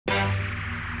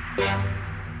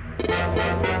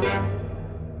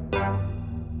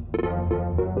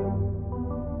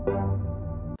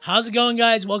How's it going,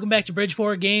 guys? Welcome back to Bridge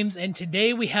 4 Games, and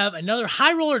today we have another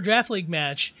High Roller Draft League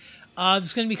match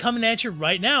that's going to be coming at you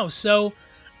right now. So,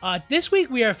 this week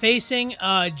we are facing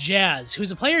Jazz,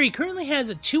 who's a player. He currently has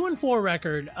a 2-4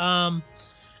 record.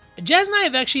 Jazz and I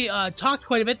have actually talked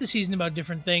quite a bit this season about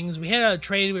different things. We had a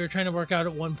trade we were trying to work out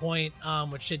at one point,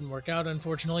 which didn't work out,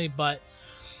 unfortunately, but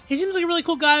he seems like a really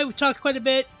cool guy. We've talked quite a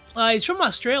bit. He's from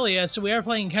Australia, so we are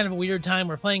playing kind of a weird time.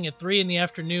 We're playing at 3 in the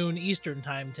afternoon Eastern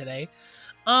time today.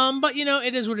 But, you know,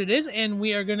 it is what it is, and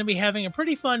we are going to be having a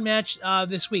pretty fun match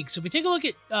this week. So if we take a look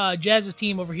at Jazz's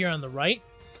team over here on the right,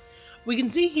 we can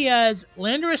see he has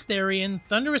Landorus Therian,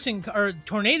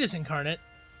 Tornadus Incarnate,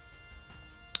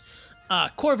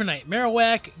 Corviknight,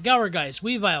 Marowak, Gourgeist,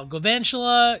 Weavile,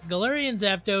 Galvantula, Galarian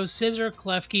Zapdos, Scizor,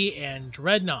 Klefki, and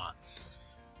Dreadnought.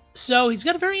 So he's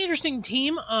got a very interesting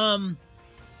team. If I'm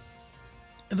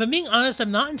being honest,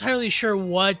 I'm not entirely sure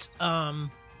what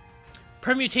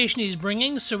permutation he's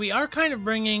bringing, so we are kind of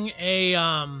bringing a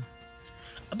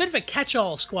bit of a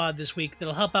catch-all squad this week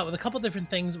that'll help out with a couple different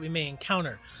things that we may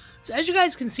encounter. So as you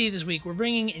guys can see this week, we're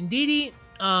bringing Indeedee,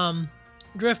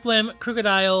 Drifblim,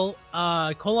 Crocodile,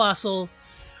 Colossal,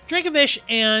 Dracovish,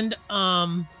 and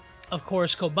of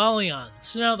course Cobalion.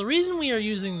 So now the reason we are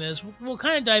using this, we'll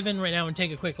kind of dive in right now and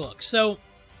take a quick look. So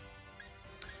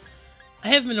I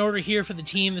have them in order here for the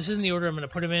team. This isn't the order I'm going to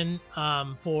put them in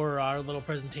for our little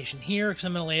presentation here, because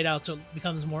I'm going to lay it out so it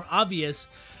becomes more obvious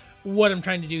what I'm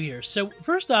trying to do here. So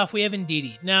first off, we have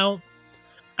Indeedee. Now,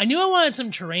 I knew I wanted some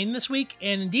terrain this week,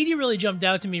 and Indeedee really jumped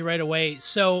out to me right away.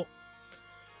 So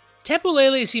Tapu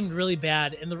Lele seemed really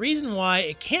bad, and the reason why,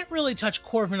 it can't really touch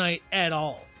Corviknight at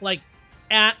all. Like,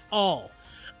 at all.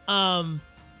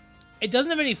 It doesn't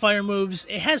have any fire moves.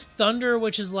 It has Thunder,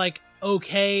 which is, like,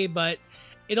 okay, but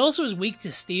it also is weak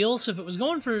to Steel, so if it was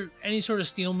going for any sort of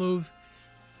Steel move,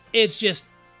 it's just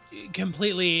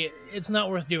completely, it's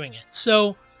not worth doing it.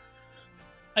 So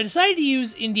I decided to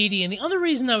use Indeedee, and the other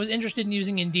reason I was interested in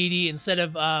using Indeedee instead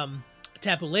of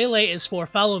Tapu Lele is for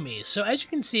Follow Me. So as you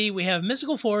can see, we have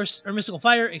Mystical Force, or Mystical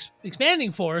Fire,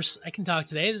 Expanding Force. I can talk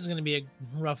today. This is going to be a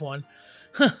rough one.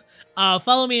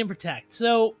 Follow Me and Protect.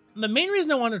 So the main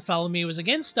reason I wanted Follow Me was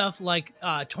against stuff like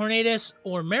Tornadus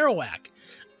or Marowak.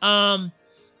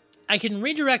 I can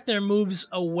redirect their moves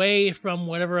away from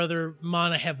whatever other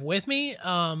mon I have with me.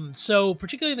 So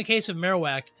particularly in the case of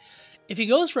Marowak, if he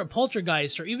goes for a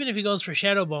Poltergeist, or even if he goes for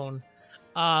Shadowbone,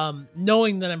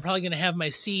 knowing that I'm probably going to have my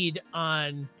seed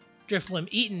on Drifblim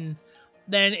eaten,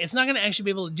 then it's not going to actually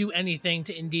be able to do anything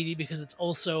to Indeedee, because it's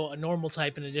also a normal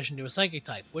type in addition to a psychic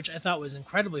type, which I thought was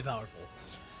incredibly powerful.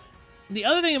 The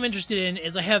other thing I'm interested in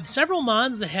is I have several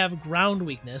mons that have ground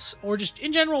weakness, or just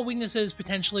in general weaknesses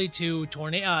potentially to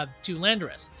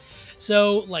Landorus.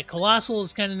 So like Colossal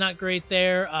is kind of not great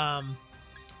there.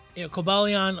 You know,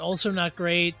 Cobalion also not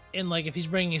great. And like if he's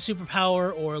bringing a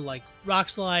superpower or like Rock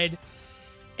Slide,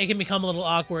 it can become a little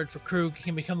awkward for Krook. It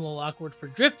can become a little awkward for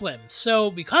Drifblim.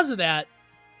 So because of that,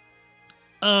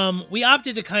 we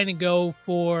opted to kind of go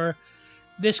for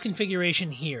this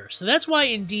configuration here. So that's why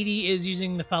Indeedee is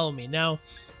using the Follow Me. Now,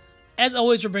 as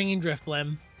always, we're bringing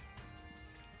Drifblim.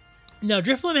 Now,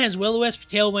 Drifblim has Will-O-Wisp,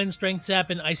 Tailwind, Strength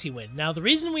Sap, and Icy Wind. Now, the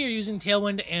reason we are using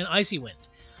Tailwind and Icy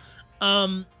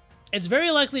Wind, it's very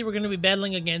likely we're going to be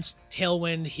battling against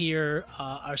Tailwind here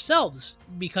ourselves,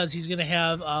 because he's going to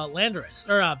have Landorus,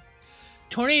 or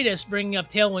Tornadus bringing up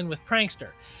Tailwind with Prankster.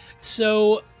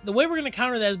 So the way we're going to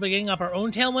counter that is by getting up our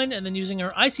own Tailwind and then using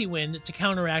our Icy Wind to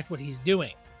counteract what he's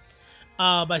doing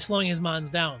by slowing his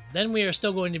mons down. Then we are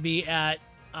still going to be at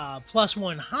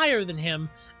 +1 higher than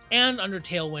him and under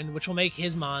Tailwind, which will make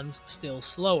his mons still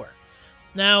slower.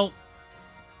 Now,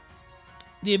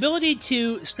 the ability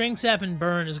to Strength Sap and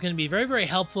Burn is going to be very, very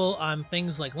helpful on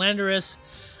things like Landorus,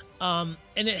 and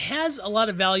it has a lot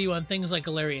of value on things like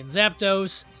Galarian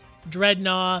Zapdos,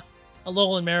 Dreadnought,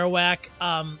 Alolan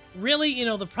Marowak. Really, you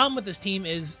know, the problem with this team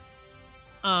is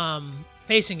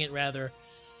facing it, rather.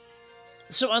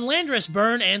 So on Landorus,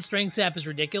 Burn and Strength Sap is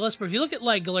ridiculous, but if you look at,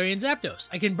 like, Galarian Zapdos,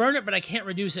 I can burn it, but I can't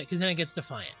reduce it, because then it gets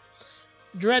Defiant.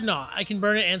 Dreadnought, I can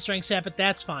burn it and Strength Sap it,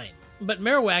 that's fine. But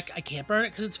Marowak, I can't burn it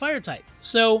because it's Fire-type.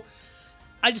 So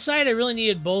I decided I really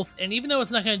needed both, and even though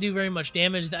it's not going to do very much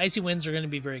damage, the Icy Winds are going to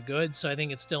be very good, so I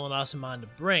think it's still an awesome mon to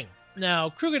bring. Now,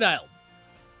 Crocodile.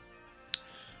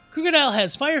 Crocodile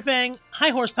has Fire Fang, High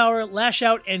Horsepower, Lash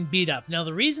Out, and Beat Up. Now,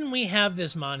 the reason we have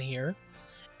this mon here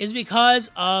is because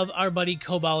of our buddy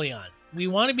Cobalion. We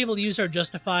want to be able to use our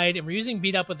Justified, and we're using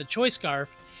Beat Up with the Choice Scarf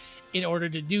in order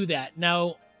to do that.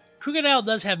 Now, Crocodile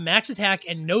does have max attack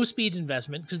and no speed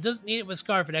investment, because it doesn't need it with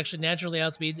Scarf. It actually naturally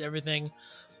outspeeds everything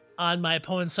on my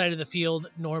opponent's side of the field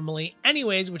normally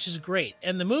anyways, which is great.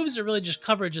 And the moves are really just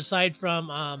coverage aside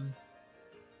from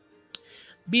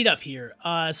beat up here.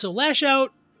 So Lash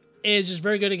Out is just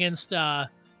very good against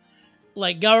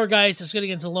like Gourgeist. It's good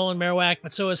against Alolan Marowak,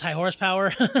 but so is High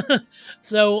Horsepower.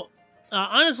 So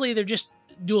honestly, they're just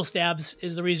dual stabs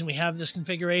is the reason we have this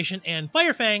configuration. And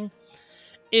Fire Fang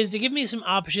is to give me some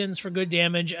options for good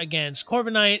damage against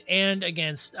Corviknight and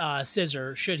against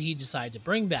Scizor, should he decide to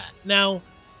bring that. Now,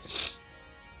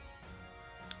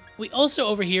 we also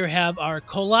over here have our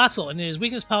Colossal, and it is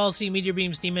Weakness Policy, Meteor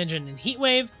Beam, Steam Engine, and Heat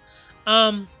Wave.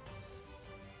 Honestly,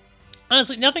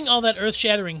 nothing all that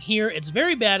earth-shattering here. It's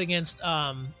very bad against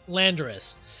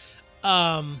Landorus.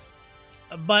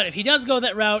 But if he does go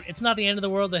that route, it's not the end of the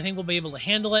world. I think we'll be able to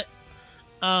handle it.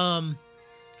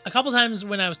 A couple times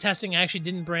when I was testing, I actually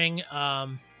didn't bring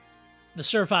the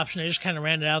Surf option. I just kind of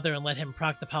ran it out there and let him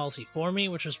proc the policy for me,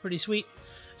 which was pretty sweet.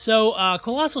 So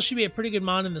Colossal should be a pretty good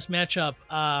mon in this matchup,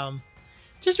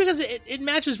 just because it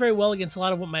matches very well against a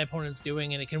lot of what my opponent's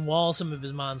doing, and it can wall some of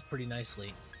his mons pretty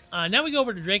nicely. Now we go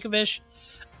over to Dracovish.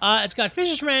 It's got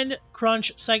Fishious Rend,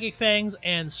 Crunch, Psychic Fangs,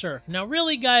 and Surf. Now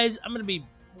really, guys, I'm going to be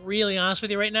really honest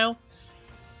with you right now.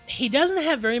 He doesn't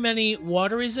have very many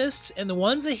water resists, and the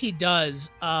ones that he does,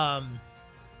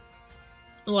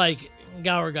 like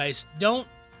Gourgeist, don't,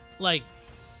 like,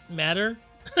 matter.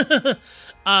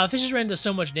 Fishious Rend does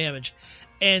so much damage,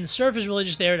 and Surf is really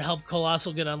just there to help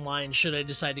Colossal get online should I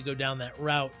decide to go down that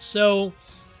route. So,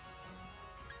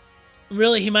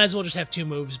 really, he might as well just have two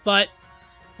moves, but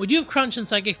we do have Crunch and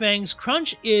Psychic Fangs.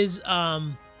 Crunch is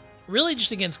really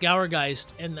just against Gourgeist,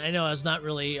 and I know it's not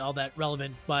really all that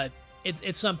relevant, but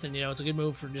it's something, you know, it's a good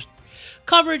move for just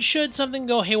coverage should something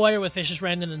go haywire with Fishious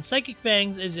Rend. And then Psychic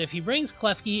Fangs is if he brings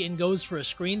Klefki and goes for a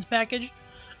screens package.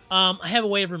 I have a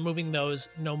way of removing those,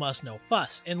 no muss, no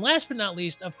fuss. And last but not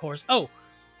least, of course,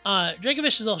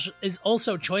 Dracovish is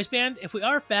also Choice Band. If we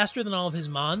are faster than all of his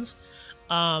mons,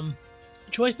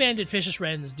 Choice Banded Fishious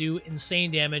Rends do insane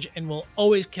damage and will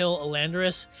always kill a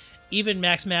Landorus, even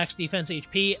max defense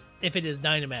HP, if it is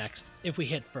Dynamaxed, if we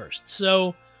hit first.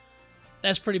 So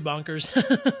that's pretty bonkers,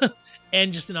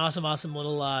 and just an awesome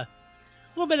little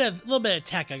bit of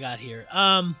tech I got here.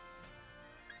 And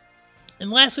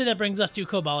lastly, that brings us to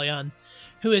Cobalion,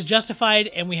 who is Justified,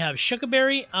 and we have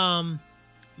Shukaberry,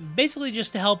 basically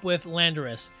just to help with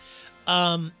Landorus.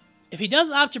 If he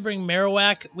does opt to bring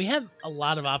Marowak, we have a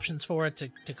lot of options for it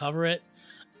to cover it.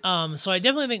 So I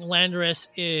definitely think Landorus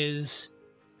is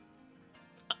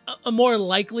a more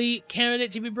likely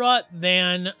candidate to be brought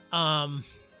than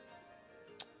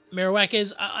Marowak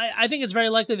is. I think it's very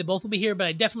likely they both will be here, but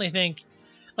I definitely think,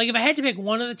 like, if I had to pick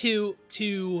one of the two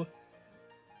to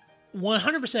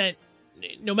 100%,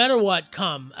 no matter what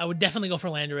come, I would definitely go for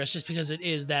Landorus just because it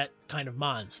is that kind of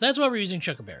mon. So that's why we're using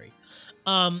Shukaberry.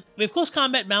 We have Close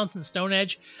Combat, Bounce, and Stone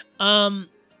Edge.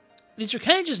 These are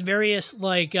kind of just various,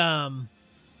 like,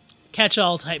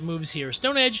 catch-all type moves here.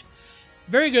 Stone Edge,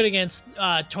 very good against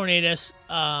Tornadus.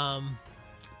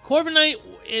 Corviknight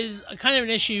is kind of an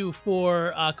issue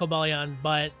for Cobalion,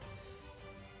 but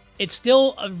it's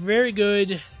still a very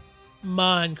good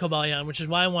mon Cobalion, which is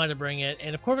why I wanted to bring it.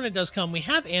 And if Corviknight does come, we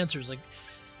have answers. Like,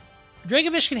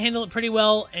 Dracovish can handle it pretty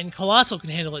well, and Colossal can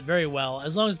handle it very well,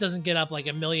 as long as it doesn't get up like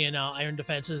a million iron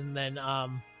defenses and then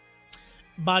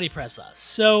body press us.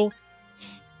 So,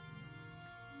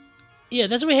 yeah,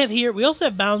 that's what we have here. We also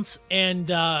have Bounce and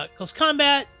Close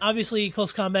Combat. Obviously,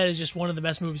 Close Combat is just one of the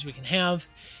best moves we can have.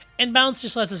 And Bounce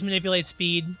just lets us manipulate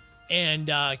speed and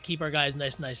keep our guys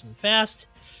nice and fast.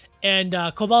 And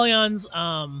Cobalion's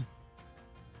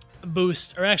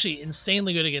boost are actually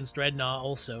insanely good against Dreadnought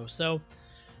also. So,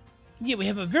 yeah, we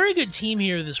have a very good team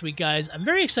here this week, guys. I'm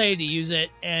very excited to use it,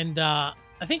 and I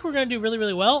think we're going to do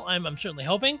really well. I'm certainly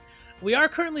hoping. We are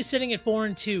currently sitting at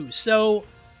 4-2, so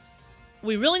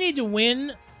we really need to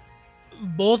win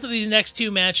both of these next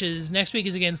two matches. Next week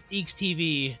is against Eeks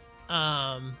TV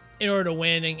in order to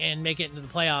win and make it into the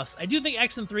playoffs. I do think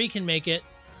X and 3 can make it,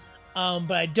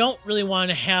 but I don't really want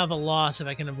to have a loss if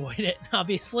I can avoid it,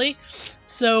 obviously.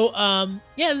 So,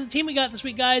 yeah, this is the team we got this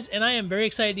week, guys, and I am very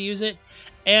excited to use it.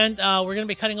 And we're going to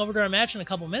be cutting over to our match in a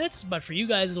couple minutes, but for you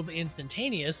guys, it'll be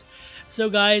instantaneous. So,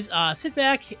 guys, sit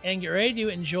back and get ready to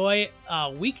enjoy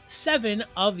Week 7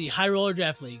 of the High Roller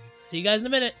Draft League. See you guys in a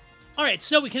minute. All right,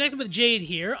 so we connected with Jade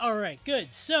here. All right,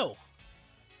 good. So,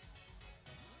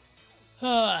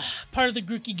 part of the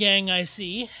Grookey gang, I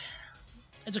see.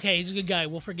 It's okay. He's a good guy.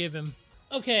 We'll forgive him.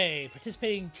 Okay,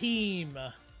 participating team.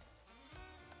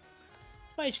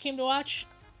 Why, you came to watch?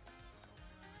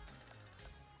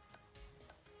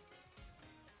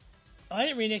 Oh, I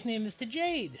didn't re-nickname this to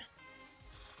Jade.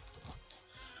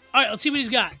 All right, let's see what he's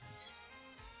got.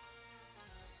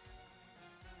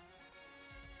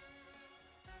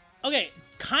 Okay,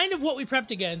 kind of what we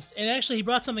prepped against, and actually he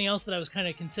brought something else that I was kind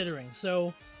of considering.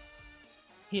 So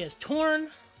he has Torn,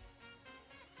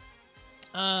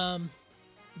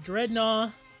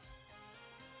 Dreadnought,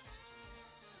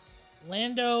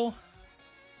 Lando,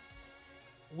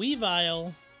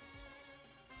 Weavile,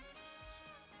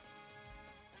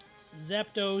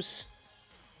 Zapdos,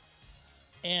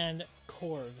 and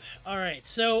Corv. Alright,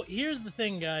 so here's the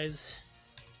thing, guys.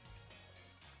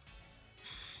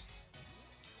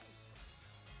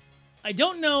 I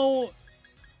don't know...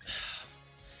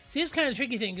 See, it's kind of a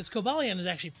tricky thing, because Cobalion is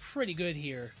actually pretty good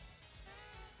here.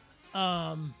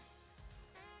 And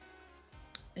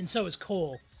so is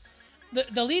Cole.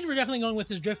 The lead we're definitely going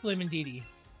with is Drifblim and Didi.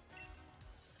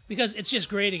 Because it's just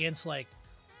great against, like,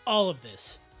 all of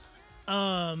this.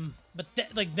 But,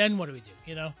 like, then what do we do,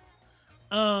 you know?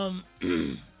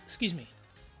 Excuse me.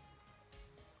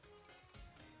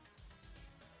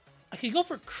 I could go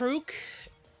for Krook.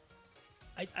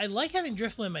 I like having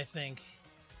Drifblim, I think.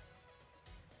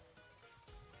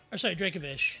 Or, sorry,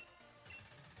 Dracovish.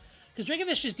 Because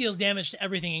Dracovish just deals damage to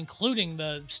everything, including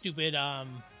the stupid,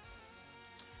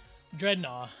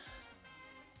 Dreadnought.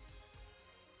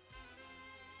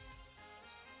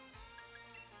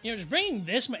 You know, just bringing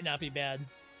this might not be bad.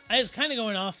 I was kind of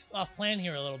going off plan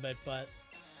here a little bit, but...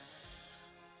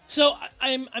 So,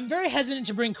 I'm very hesitant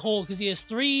to bring Cole, because he has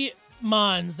 3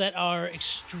 Mons that are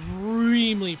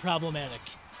extremely problematic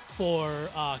for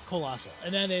Colossal.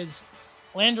 And that is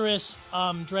Landorus,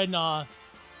 Dreadnought,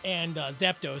 and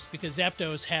Zapdos, because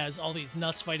Zapdos has all these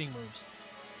nuts fighting moves.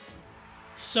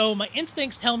 So my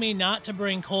instincts tell me not to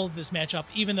bring Cole to this matchup,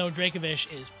 even though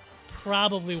Dracovish is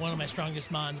probably one of my strongest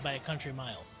Mons by a country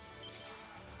mile.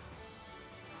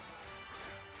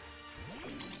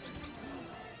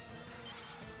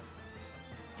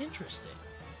 Interesting.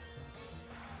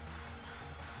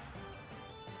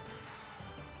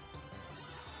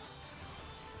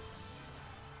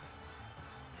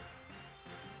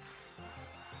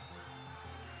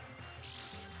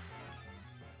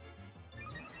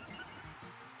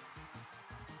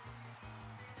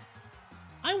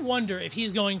 I wonder if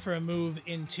he's going for a move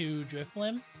into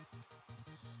Drifblim.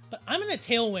 But I'm going to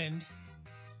Tailwind.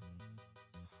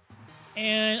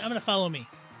 And I'm going to follow me.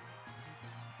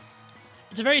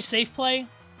 It's a very safe play.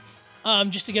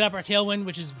 Just to get up our Tailwind,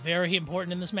 which is very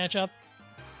important in this matchup.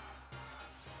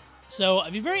 So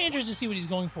I'd be very interested to see what he's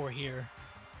going for here.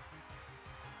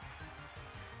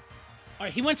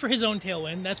 Alright, he went for his own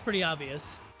Tailwind. That's pretty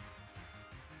obvious.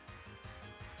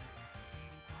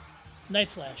 Night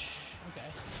Slash. Okay.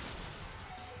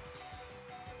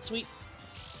 Sweet.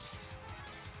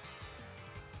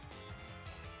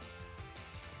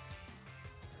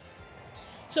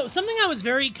 So, something I was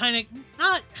very kind of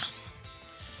not...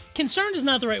 Concerned is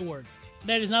not the right word.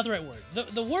 That is not the right word.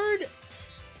 The word...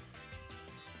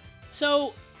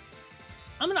 So,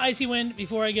 I'm going to Icy Wind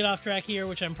before I get off track here,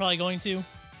 which I'm probably going to.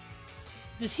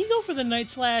 Does he go for the Night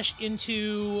Slash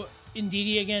into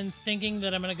Indeedee again, thinking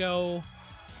that I'm going to go...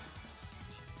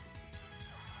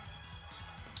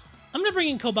 I'm going to bring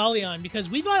in Cobalion, because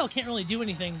Weavile can't really do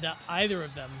anything to either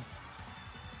of them.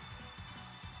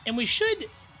 And we should...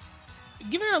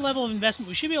 Given our level of investment,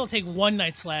 we should be able to take 1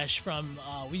 Night Slash from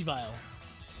Weavile.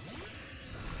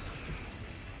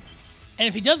 And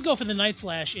if he does go for the Night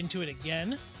Slash into it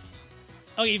again...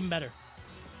 Oh, even better.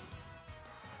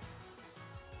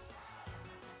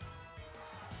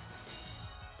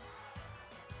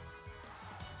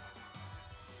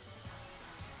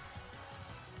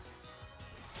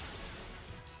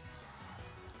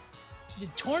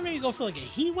 Did Torn maybe go for like a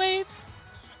Heat Wave?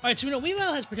 Alright, so we know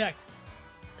Weavile has Protect.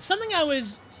 Something I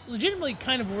was legitimately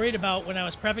kind of worried about when I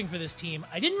was prepping for this team,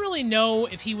 I didn't really know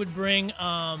if he would bring,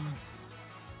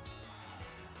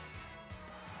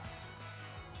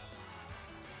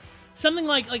 something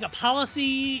like a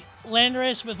Policy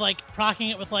Landorus with, like,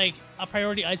 proccing it with, like, a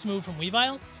priority ice move from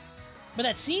Weavile. But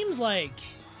that seems like,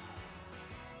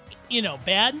 you know,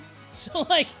 bad. So,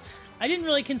 like, I didn't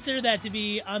really consider that to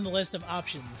be on the list of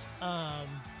options.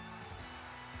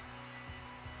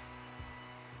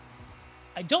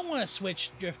 I don't want to switch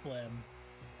Drifblim.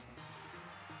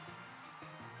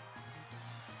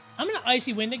 I'm going to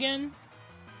Icy Wind again.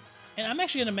 And I'm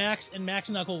actually going to Max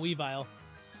Knuckle Weavile.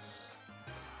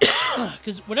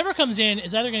 Because whatever comes in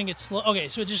is either going to get slow... Okay,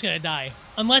 so it's just going to die.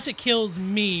 Unless it kills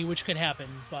me, which could happen,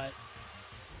 but...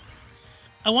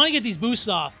 I want to get these boosts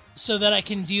off so that I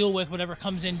can deal with whatever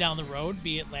comes in down the road,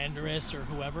 be it Landorus or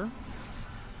whoever.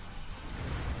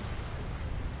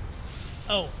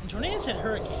 Oh, and Tornadus had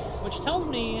Hurricane, which tells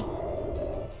me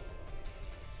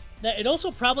that it also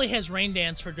probably has Rain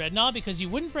Dance for Dreadnought, because you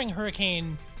wouldn't bring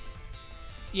Hurricane...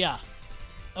 Yeah.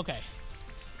 Okay.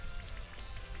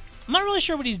 I'm not really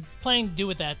sure what he's planning to do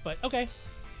with that, but okay.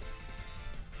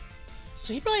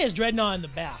 So he probably has Dreadnought in the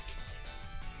back.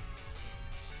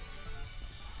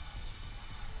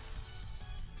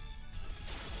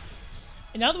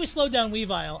 And now that we slowed down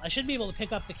Weavile, I should be able to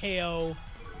pick up the KO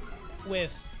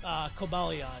with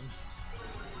Cobalion.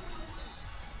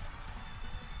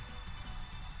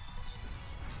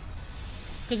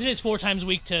 Because it is 4 times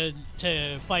weak to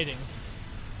fighting.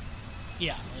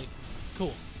 Yeah, like,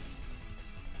 cool.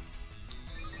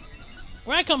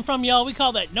 Where I come from, y'all, we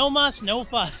call that no muss, no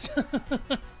fuss.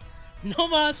 No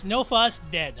muss, no fuss,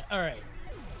 dead. Alright.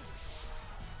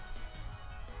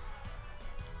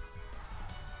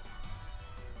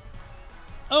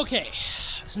 Okay,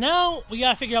 so now we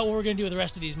gotta figure out what we're gonna do with the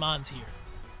rest of these mons here.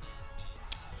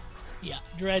 Yeah,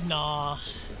 Dreadnought.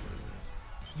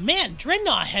 Man,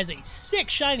 Dreadnought has a sick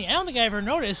shiny. I don't think I ever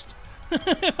noticed,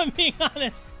 if I'm being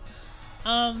honest.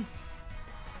 Alright,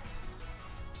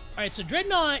 so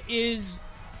Dreadnought is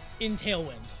in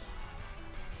Tailwind.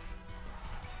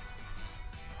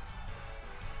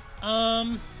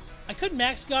 I could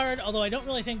Max Guard, although I don't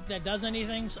really think that does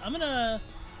anything, so I'm gonna...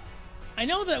 I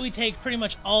know that we take pretty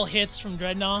much all hits from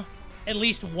Dreadnought, at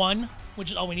least one, which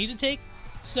is all we need to take.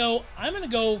 So I'm going to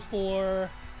go for...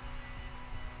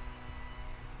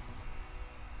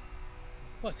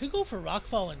 Well, I could go for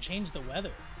Rockfall and change the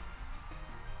weather.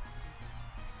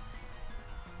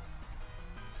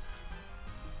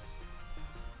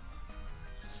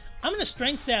 I'm going to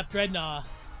Strength Sap Dreadnought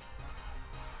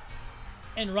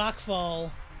and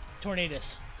Rockfall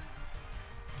Tornadus.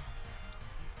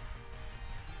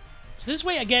 So this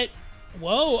way I get...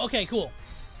 Whoa, okay, cool.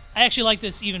 I actually like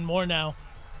this even more now.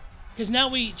 Because now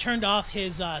we turned off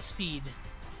his speed.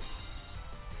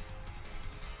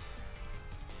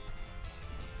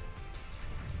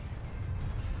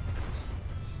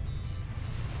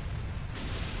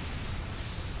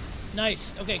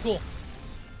 Nice. Okay, cool.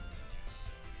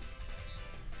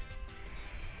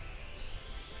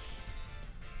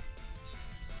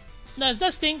 Now, it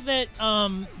does stink that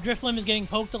Drifblim is getting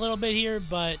poked a little bit here,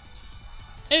 but...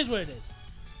 It is what it is.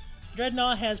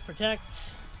 Dreadnought has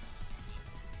Protect.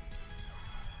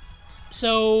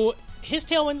 So, his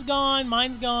Tailwind's gone,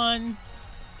 mine's gone.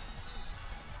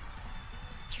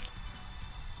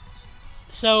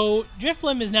 So,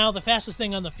 Drifblim is now the fastest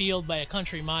thing on the field by a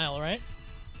country mile, right?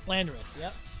 Landorus,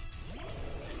 yep.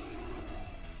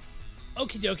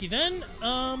 Okie dokie then.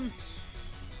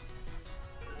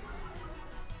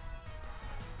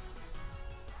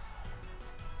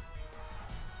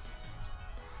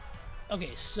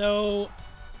 Okay, so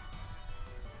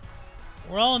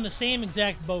we're all in the same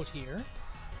exact boat here.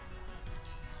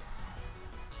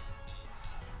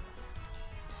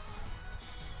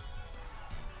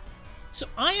 So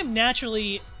I am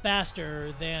naturally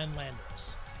faster than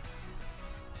Landorus.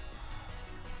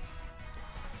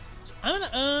 So I'm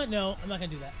gonna, no, I'm not gonna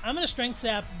do that. I'm gonna Strength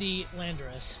Sap the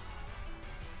Landorus.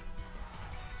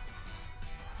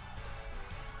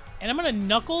 And I'm gonna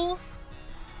Knuckle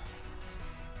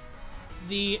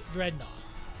the Dreadnought.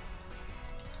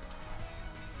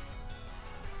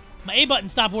 My A button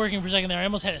stopped working for a second there. I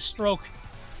almost had a stroke.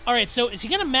 Alright, so is he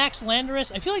going to max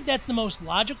Landorus? I feel like that's the most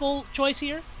logical choice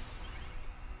here.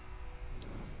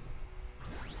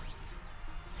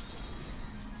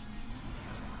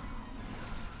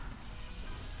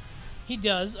 He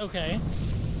does, okay.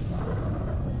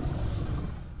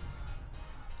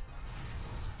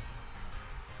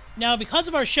 Now, because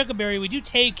of our Shuka Berry, we do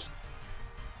take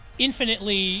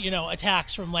infinitely, you know,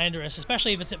 attacks from Landorus,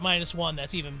 especially if it's at -1,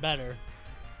 that's even better.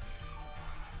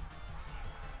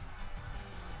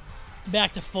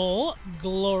 Back to full.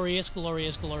 Glorious,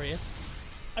 glorious,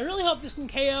 glorious. I really hope this can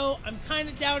KO. I'm kind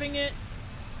of doubting it.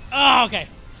 Oh, okay.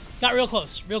 Got real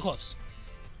close, real close.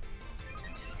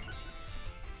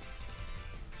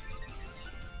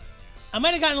 I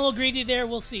might have gotten a little greedy there,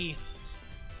 we'll see.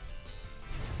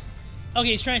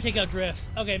 Okay, he's trying to take out Drift.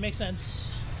 Okay, makes sense.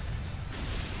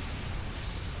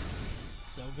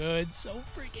 So good, so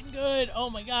freaking good. Oh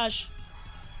my gosh.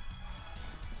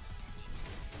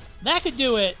 That could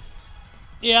do it.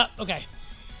 Yeah, okay.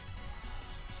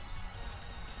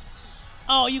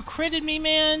 Oh, you critted me,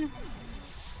 man.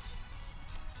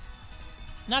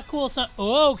 Not cool, son.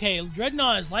 Oh, okay.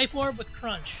 Dreadnought is Life Orb with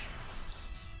Crunch.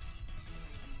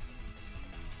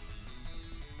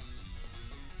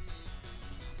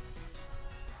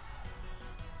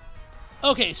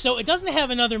 Okay, so it doesn't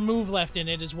have another move left in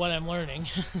it, is what I'm learning.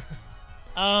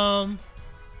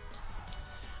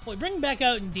 Well, we bring back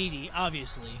out Ndidi,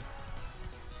 obviously.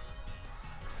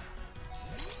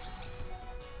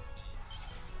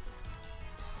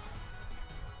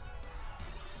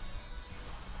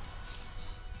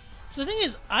 So the thing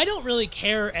is, I don't really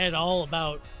care at all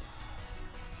about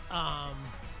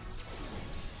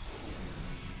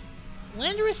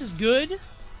Landorus is good,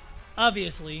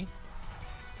 obviously.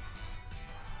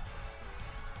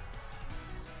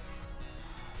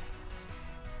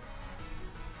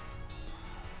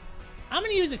 I'm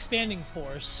going to use Expanding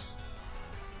Force.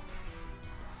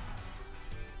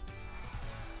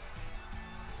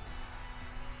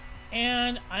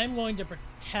 And I'm going to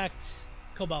protect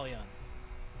Cobalion.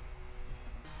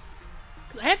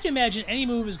 I have to imagine any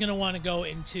move is going to want to go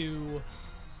into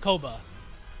Koba.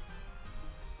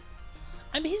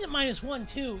 I mean, he's at -1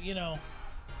 too, you know.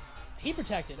 He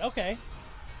protected, okay.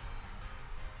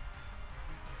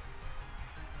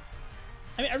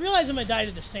 I mean, I realize I'm going to die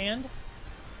to the sand.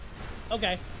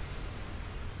 Okay.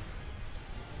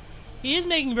 He is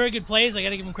making very good plays. I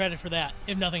got to give him credit for that,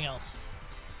 if nothing else.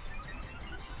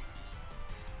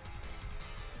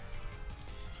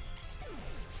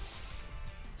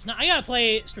 So now I got to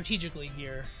play strategically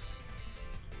here.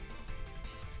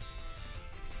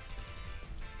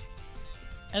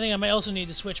 I think I might also need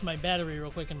to switch my battery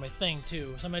real quick in my thing,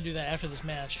 too. So I'm going to do that after this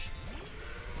match.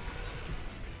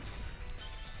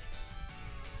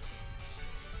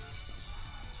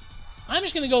 I'm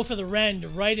just going to go for the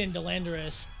Rend right into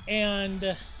Landorus,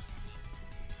 and...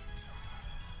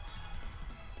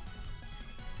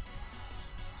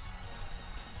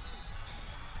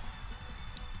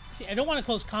 See, I don't want to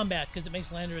close combat because it makes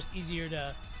Landorus easier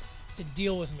to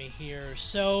deal with me here,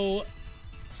 so...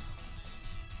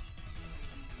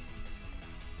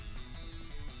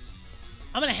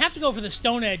 I'm going to have to go for the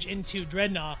Stone Edge into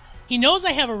Dreadnought. He knows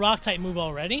I have a Rock-type move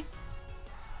already.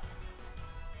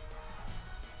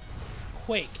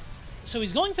 Quake. So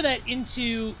he's going for that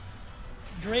into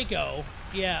Draco.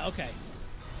 Yeah, okay.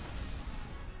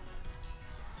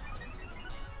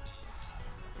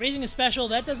 Raising a special,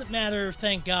 that doesn't matter,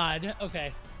 thank God.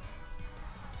 Okay.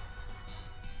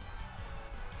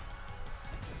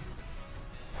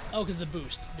 Oh, because the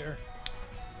boost. Durr.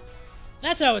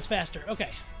 That's how it's faster.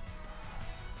 Okay.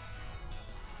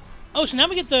 Oh, so now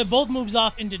we get the both moves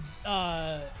off into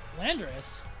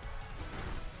Landorus.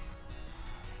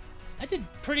 That did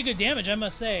pretty good damage, I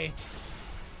must say.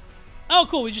 Oh,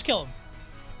 cool, we just killed him.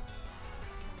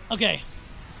 Okay.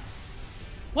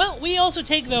 Well, we also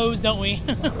take those, don't we?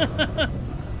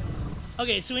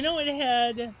 Okay, so we know it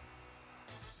had...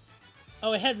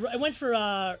 Oh, it went for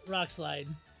Rock Slide.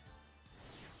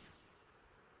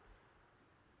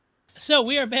 So,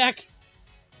 we are back.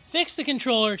 Fix the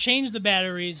controller, change the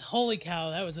batteries. Holy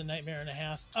cow, that was a nightmare and a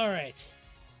half. Alright.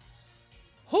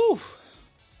 Whew.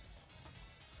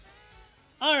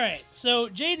 Alright, so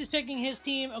Jade is picking his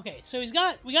team. Okay, so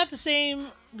we got the same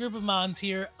group of mons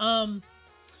here.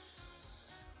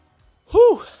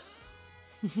 Whew.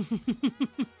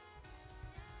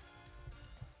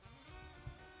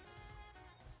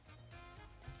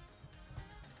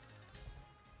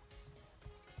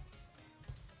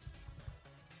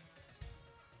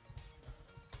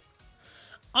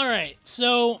 Alright,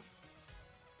 so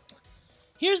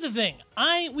here's the thing.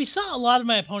 We saw a lot of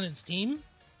my opponent's team.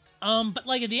 But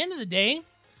like at the end of the day,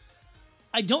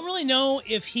 I don't really know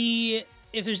if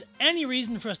there's any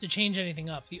reason for us to change anything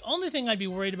up. The only thing I'd be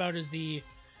worried about is the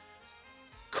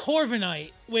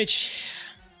Corviknight, which,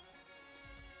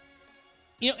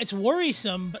 you know, it's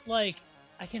worrisome, but like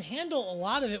I can handle a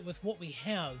lot of it with what we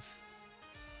have.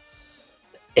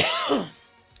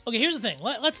 Okay, here's the thing.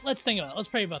 Let's think about it. Let's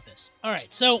pray about this. All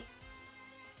right, so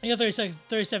I got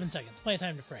 37 seconds. Plenty of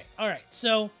time to pray. All right,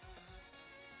 so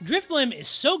Driftblim is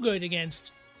so good against,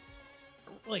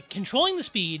 like, controlling the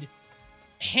speed,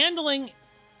 handling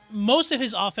most of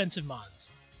his offensive mons.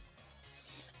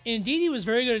 And Ndidi was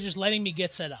very good at just letting me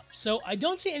get set up. So I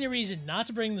don't see any reason not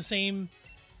to bring the same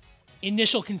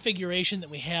initial configuration that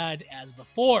we had as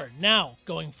before. Now,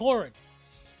 going forward,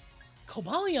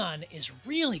 Cobalion is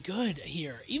really good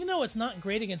here. Even though it's not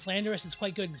great against Landorus, it's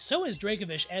quite good. And so is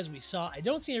Dracovish, as we saw. I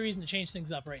don't see any reason to change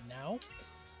things up right now.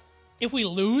 If we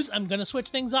lose, I'm going to switch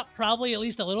things up probably at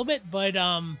least a little bit. But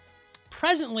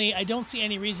presently, I don't see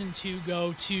any reason to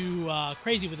go too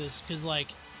crazy with this. Because, like,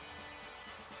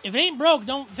 if it ain't broke,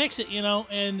 don't fix it, you know?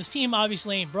 And this team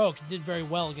obviously ain't broke. It did very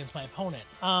well against my opponent.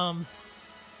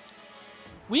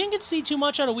 We didn't get to see too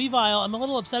much out of Weavile. I'm a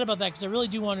little upset about that because I really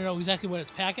do want to know exactly what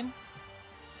it's packing.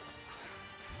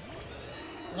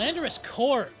 Landorus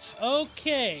Corv.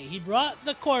 Okay, he brought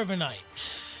the Corviknight.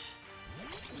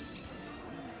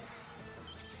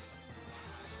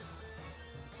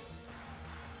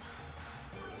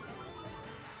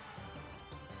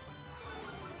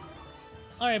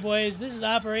 Alright, boys, this is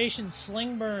Operation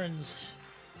Sling Burns.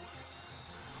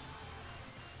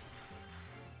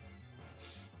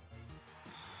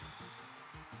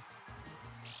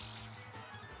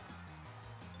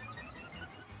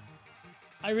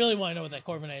 I really want to know what that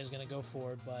Corviknight is going to go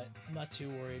for, but I'm not too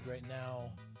worried right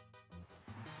now.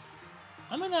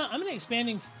 I'm gonna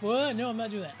expanding foot. No, I'm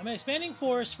not doing that. I'm gonna expanding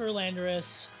force for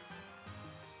Landorus,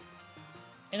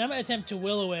 and I'm gonna attempt to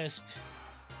Will-O-Wisp.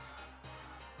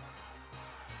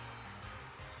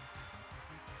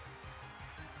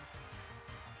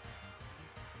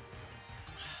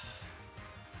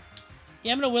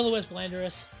 Yeah, I'm gonna Will-O-Wisp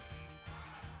Landorus.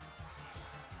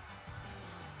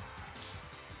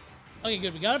 Okay,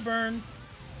 good. We got a burn.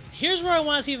 Here's where I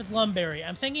want to see if it's Lumberry.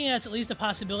 I'm thinking that's at least a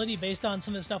possibility based on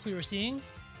some of the stuff we were seeing.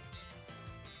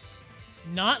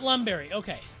 Not Lumberry.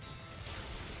 Okay.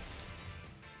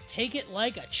 Take it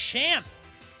like a champ.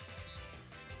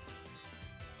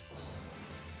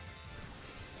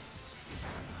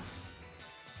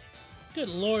 Good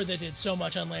lord, that did so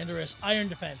much on Landorus. Iron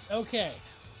Defense. Okay.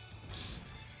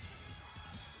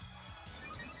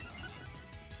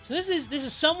 So this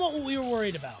is somewhat what we were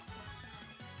worried about.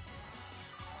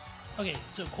 Okay,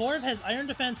 so Corv has Iron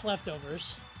Defense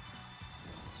leftovers.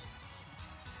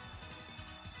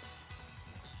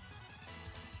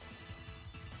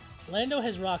 Lando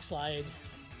has Rock Slide.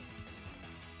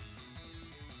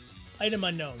 Item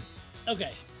unknown.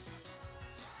 Okay.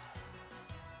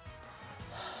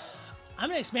 I'm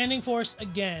going to Expanding Force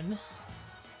again.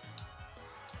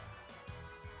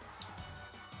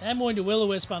 And I'm going to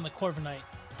Will-O-Wisp on the Corviknight.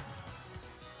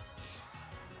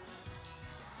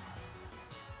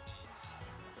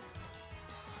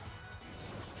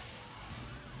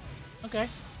 Okay.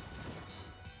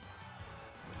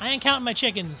 I ain't counting my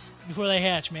chickens before they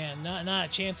hatch, man. Not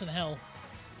a chance in hell.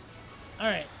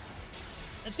 Alright.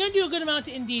 That's going to do a good amount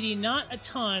to Indeedee. Not a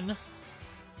ton.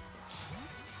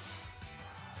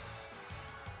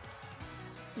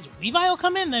 Does Weavile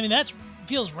come in? I mean, that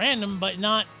feels random, but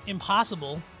not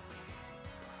impossible.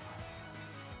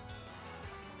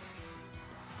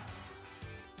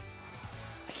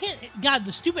 I can't... God,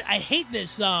 the stupid... I hate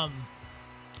this,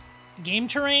 game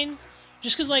terrain.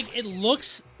 Just because, like, it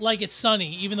looks like it's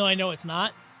sunny, even though I know it's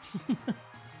not.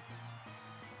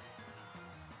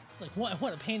 Like,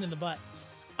 what a pain in the butt.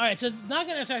 Alright, so it's not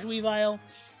going to affect Weavile.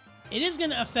 It is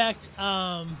going to affect,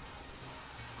 Corv,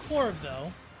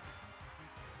 though.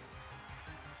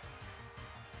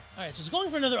 Alright, so it's going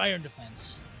for another Iron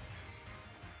Defense.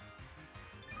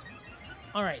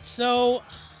 Alright, so...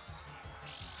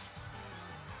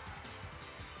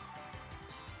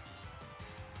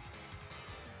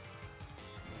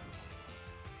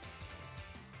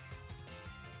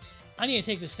 I need to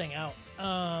take this thing out.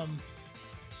 I'm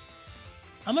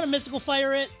going to Mystical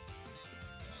Fire it.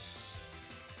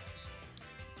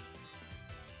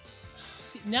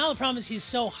 See, now the problem is he's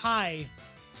so high,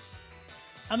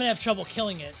 I'm going to have trouble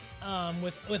killing it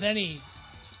with any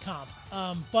comp.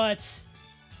 But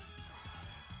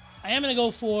I am going to go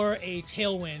for a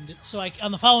Tailwind. So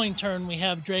on the following turn, we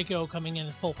have Draco coming in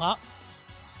at full pop.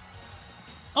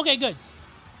 Okay, good.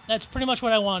 That's pretty much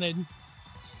what I wanted.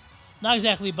 Not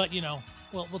exactly, but, you know,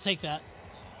 we'll take that.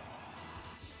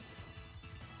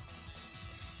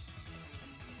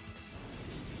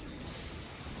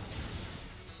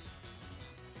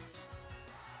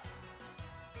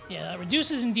 Yeah, that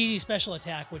reduces Indeedee's special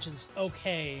attack, which is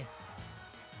okay.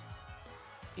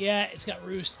 Yeah, it's got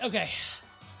Roost. Okay.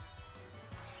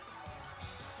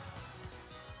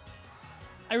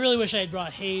 I really wish I had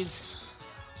brought Haze.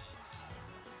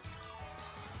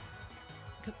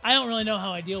 I don't really know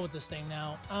how I deal with this thing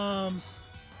now. I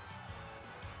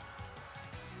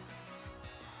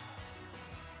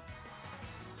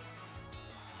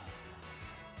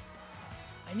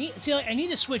need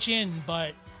to switch in,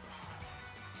 but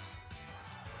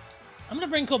I'm gonna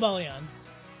bring Cobalion.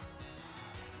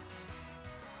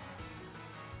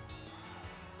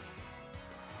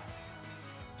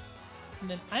 And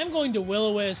then I'm going to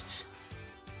Will-O-Wisp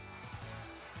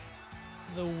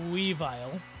the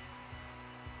Weavile.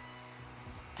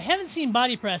 I haven't seen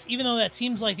Body Press, even though that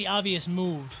seems like the obvious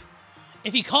move.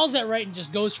 If he calls that right and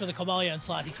just goes for the Cobalion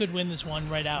slot, he could win this one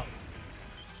right out.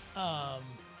 Oh,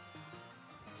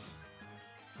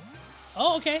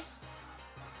 okay.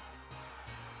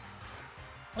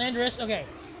 Landorus, okay.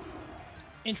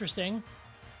 Interesting.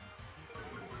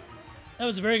 That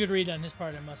was a very good read on his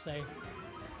part, I must say.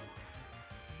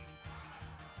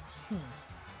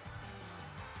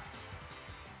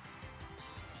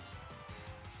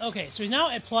 Okay, so he's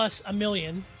now at plus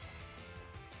 1,000,000.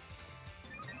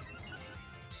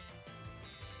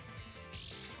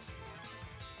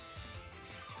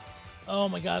 Oh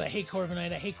my god, I hate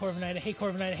Corviknight, I hate Corviknight, I hate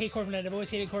Corviknight, I hate Corviknight, I've always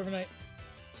hated Corviknight.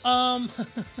 I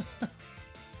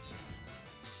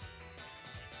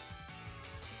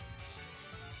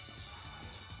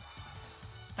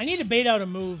need to bait out a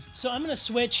move, so I'm going to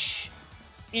switch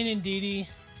in Indeedee.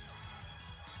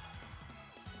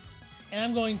 And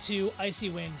I'm going to Icy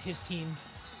Wind his team.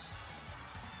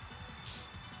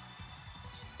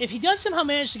 If he does somehow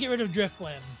manage to get rid of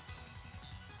Drifblim,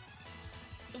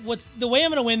 the way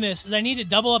I'm going to win this is I need to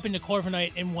double up into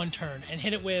Corviknight in one turn and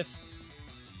hit it with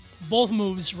both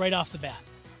moves right off the bat.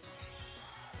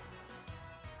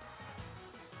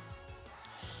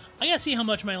 I gotta see how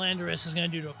much my Landorus is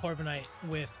going to do to a Corviknight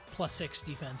with +6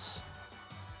 defense.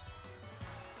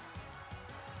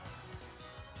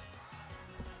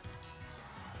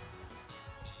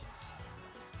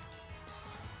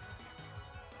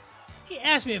 He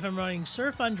asked me if I'm running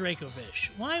Surf on Dracovish.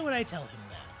 Why would I tell him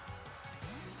that?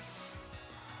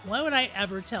 Why would I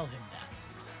ever tell him that?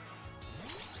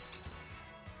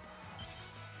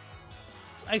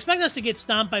 So I expect us to get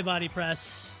stomped by Body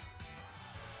Press.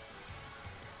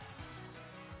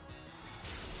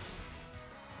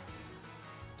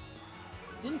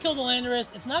 Didn't kill the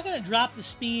Landorus. It's not going to drop the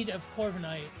speed of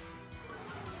Corviknight.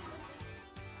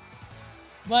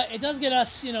 But it does get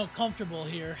us, you know, comfortable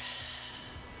here.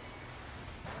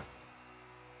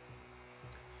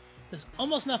 There's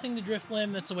almost nothing to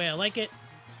Drifblim. That's the way I like it.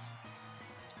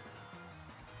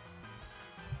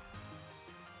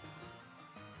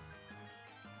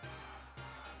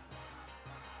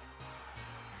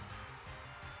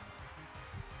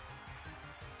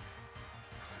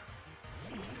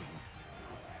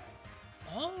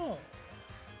 Oh.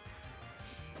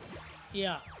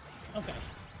 Yeah. Okay.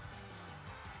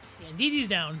 Yeah, Indeedee's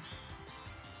down.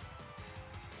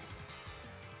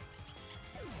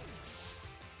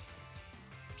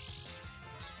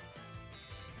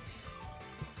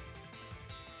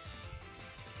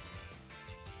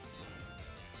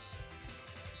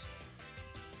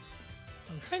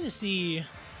 I'm trying to see.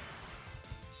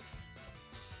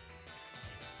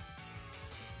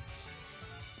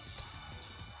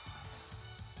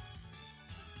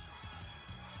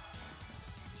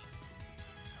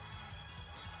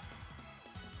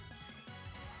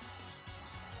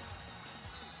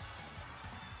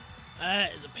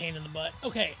 That is a pain in the butt.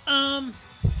 Okay,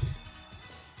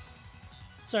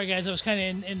 sorry guys, I was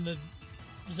kind of in the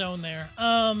zone there.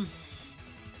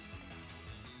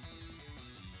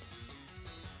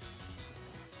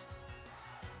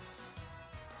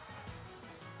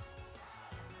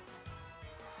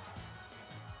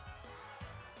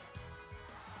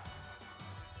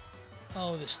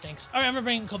 Oh, this stinks. Alright, I'm gonna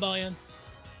bring Cobalion.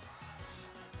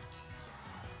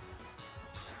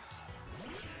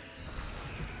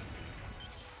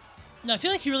 Now, I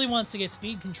feel like he really wants to get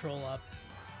speed control up.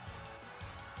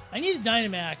 I need a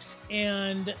Dynamax,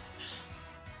 and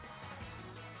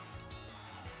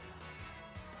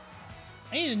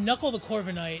I need to knuckle the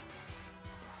Corviknight.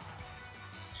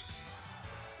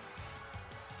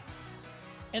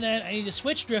 And then I need to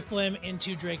switch Drifblim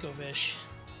into Dracovish,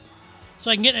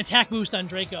 so I can get an attack boost on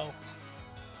Draco.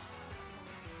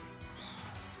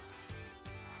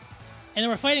 And then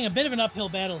we're fighting a bit of an uphill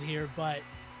battle here, but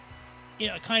you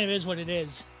know, it kind of is what it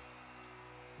is.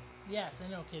 Yes,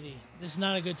 I know, Kitty. This is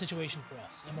not a good situation for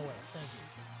us. I'm aware. Thank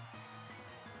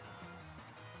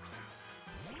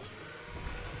you.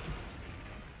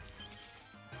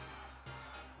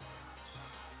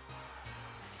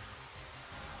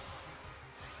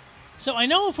 So I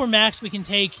know if we're max, we can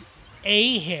take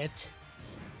a hit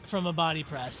from a Body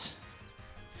Press.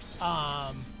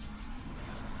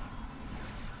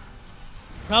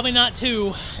 Probably not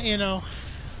two, you know.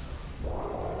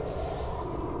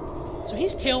 So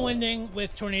he's tailwinding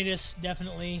with Tornadus,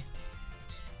 definitely.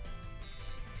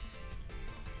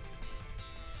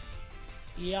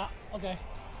 Yeah, okay.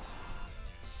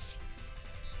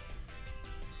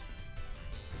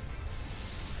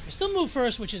 We still move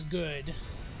first, which is good.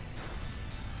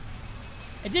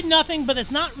 It did nothing, but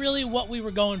it's not really what we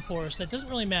were going for, so that doesn't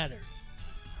really matter.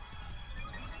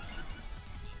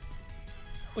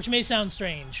 Which may sound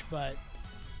strange, but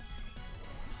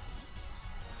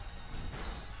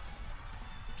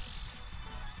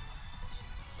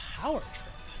Power Trip.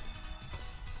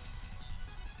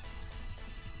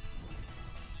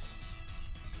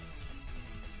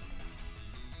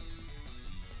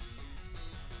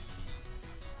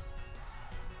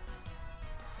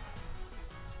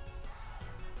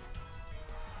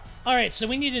 Alright, so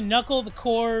we need to knuckle the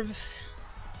Corv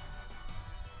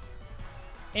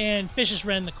and Vicious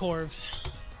Rend the Corv.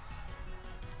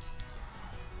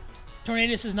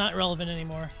 Tornadus is not relevant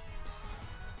anymore.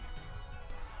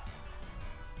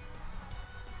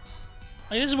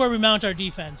 Like, this is where we mount our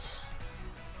defense.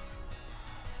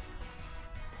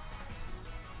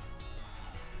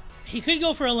 He could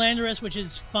go for a Landorus, which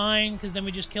is fine, because then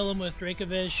we just kill him with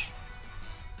Dracovish.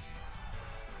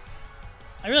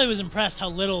 I really was impressed how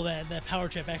little that power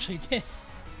trip actually did.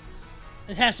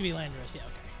 It has to be Landorus, yeah,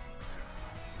 okay.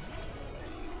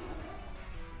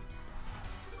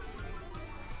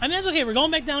 I mean, that's okay. We're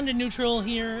going back down to neutral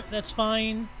here. That's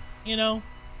fine, you know?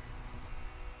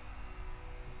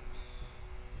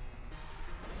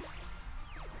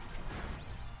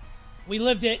 We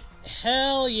lived it.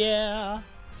 Hell yeah.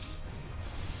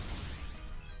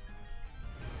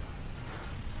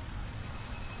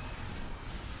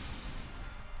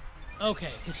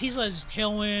 Okay, because he's his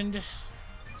Tailwind.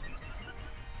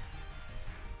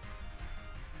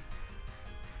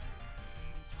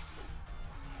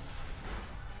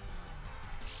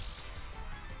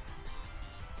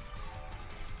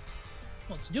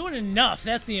 Well, it's doing enough.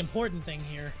 That's the important thing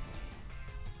here.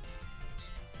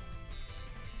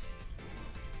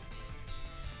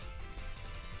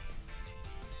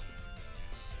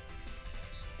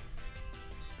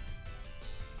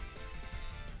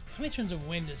 How many turns of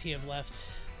wind does he have left?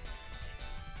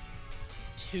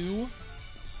 2?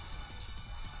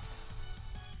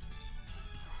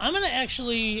 I'm gonna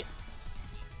actually...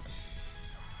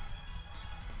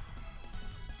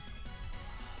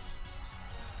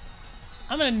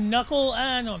 I'm gonna knuckle... no,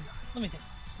 I'm not. Let me think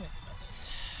about this.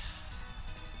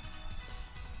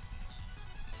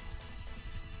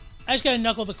 I just gotta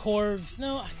knuckle the Corv.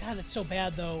 No, God, that's so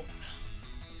bad, though.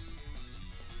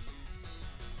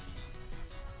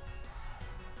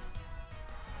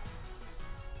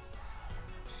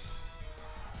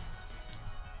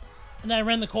 And then I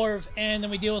run the Corv, and then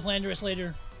we deal with Landorus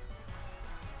later.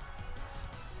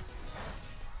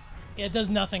 Yeah, it does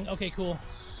nothing. Okay, cool.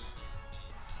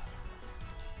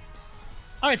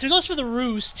 Alright, so he goes for the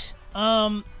Roost.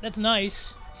 That's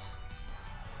nice.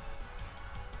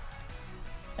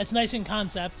 That's nice in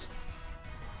concept.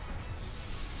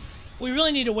 We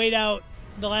really need to wait out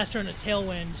the last turn of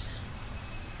Tailwind.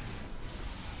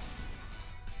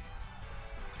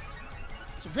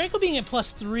 So Draco being at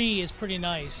 +3 is pretty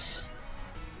nice.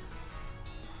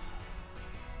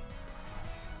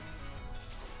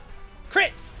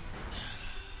 Crit!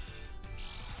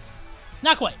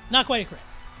 Not quite. Not quite a crit.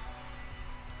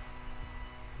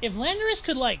 If Landorus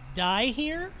could, like, die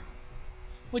here,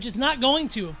 which it's not going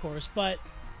to, of course, but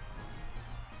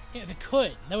yeah, if it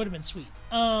could, that would have been sweet.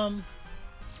 I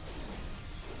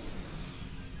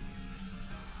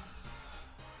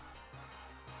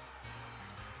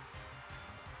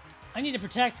need to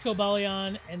protect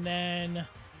Cobalion, and then...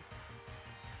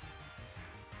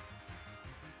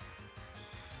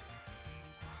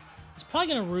 It's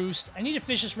probably going to Roost. I need to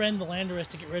Vicious Rend the Landorus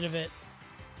to get rid of it.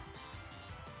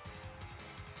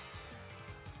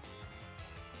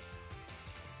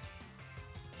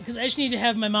 Because I just need to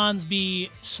have my Mons be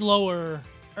slower.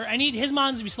 Or I need his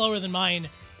Mons to be slower than mine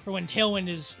for when Tailwind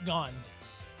is gone.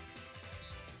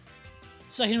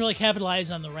 So I can really capitalize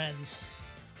on the Rens.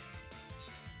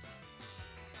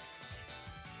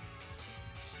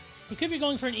 He could be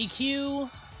going for an EQ.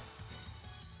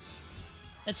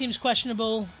 That seems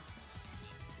questionable.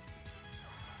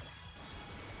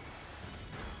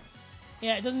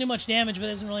 Yeah, it doesn't do much damage, but it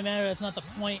doesn't really matter. That's not the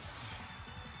point.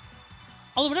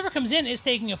 Although whatever comes in is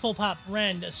taking a full pop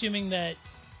Rend, assuming that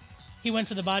he went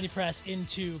for the body press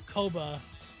into Koba.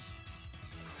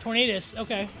 Tornadus,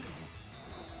 okay.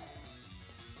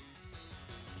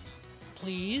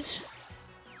 Please.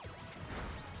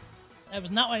 That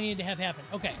was not what I needed to have happen.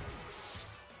 Okay.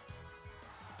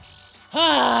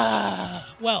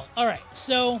 Ah, well, alright,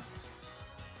 so...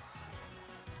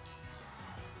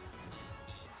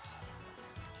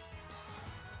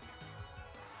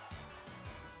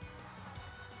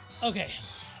 Okay.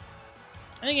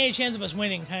 I think any chance of us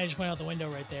winning kind of just went out the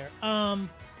window right there.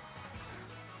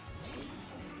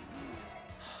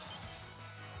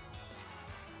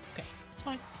 Okay, it's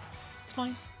fine. It's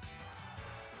fine.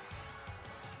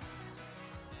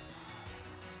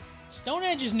 Stone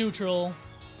Edge is neutral.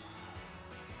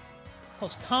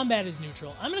 Close Combat is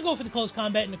neutral. I'm going to go for the Close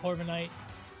Combat into Corviknight.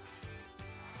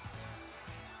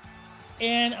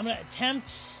 And I'm going to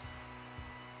attempt...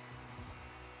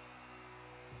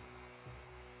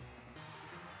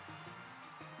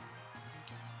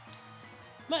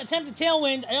 I'm going to attempt a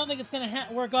Tailwind. I don't think it's going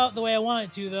to work out the way I want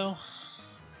it to, though.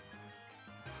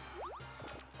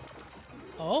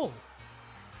 Oh.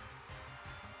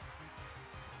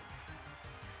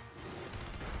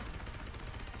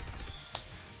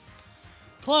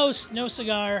 Close. No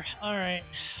cigar. All right.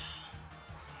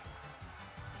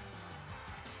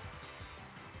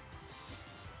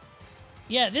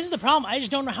 Yeah, this is the problem. I just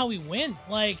don't know how we win.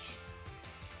 Like,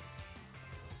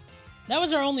 that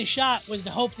was our only shot, was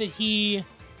to hope that he,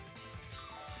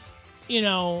 you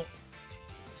know...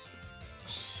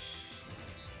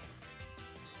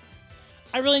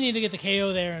 I really need to get the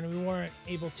KO there, and we weren't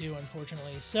able to,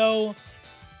 unfortunately. So,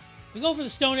 we go for the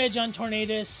Stone Edge on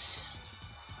Tornadus,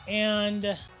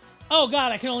 and... Oh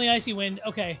god, I can only Icy Wind.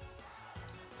 Okay.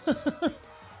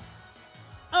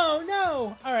 Oh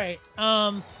no! Alright,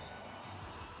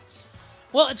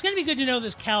 well, it's gonna be good to know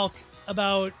this calc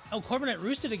about... Oh, Corviknight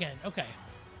roosted again. Okay.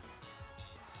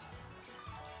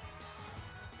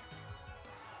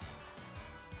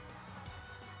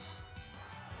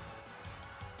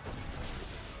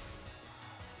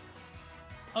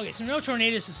 Okay, so no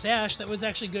Tornadus is Sash. That was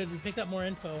actually good. We picked up more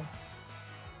info.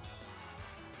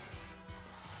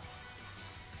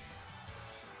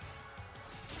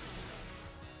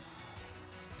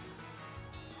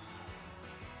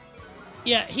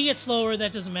 Yeah, he gets slower.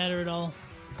 That doesn't matter at all.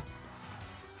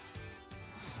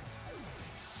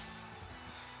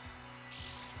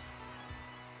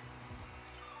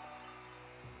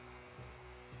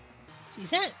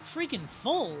 He's at freaking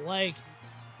full. Like,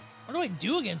 what do I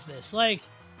do against this? Like,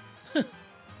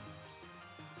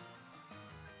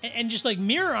 and just like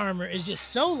mirror armor is just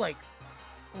so like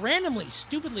randomly,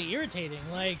 stupidly irritating.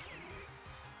 Like,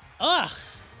 ugh,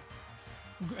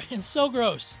 it's so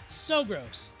gross, so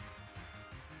gross.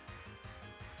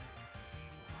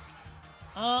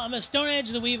 I'm gonna Stone Edge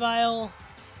the Weavile.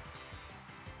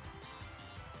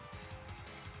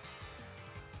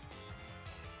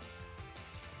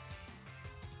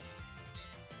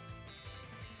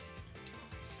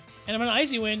 And I'm gonna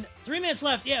Icy Wind. 3 minutes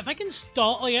left. Yeah, if I can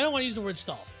stall... Like, I don't want to use the word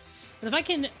stall. But if I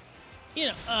can, you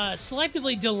know,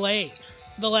 selectively delay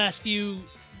the last few,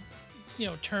 you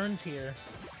know, turns here.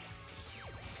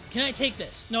 Can I take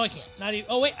this? No, I can't. Not even...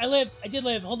 Oh, wait, I lived. I did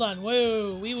live. Hold on.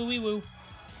 Whoa, wee woo, wee woo.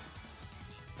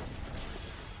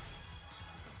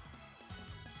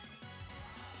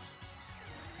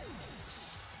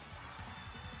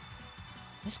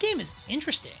 This game is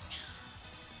interesting.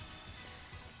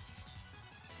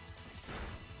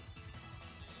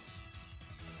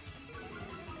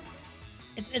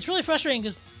 It's really frustrating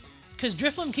because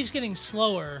Drifloon keeps getting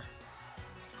slower.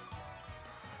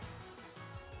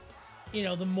 You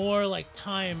know, the more like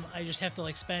time I just have to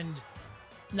like spend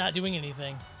not doing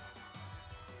anything.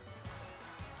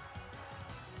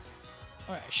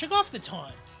 All right, shook off the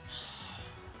taunt,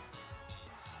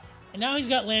 and now he's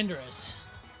got Landorus.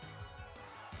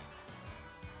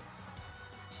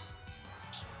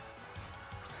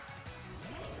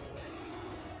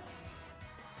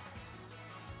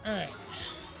 All right.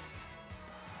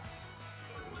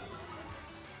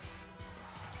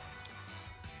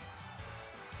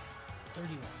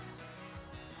 31.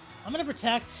 I'm going to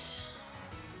protect.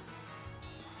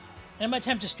 And I'm going to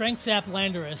attempt to Strength Sap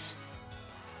Landorus.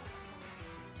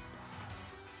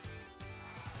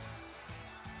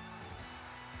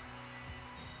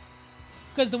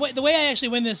 Because the way I actually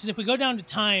win this is if we go down to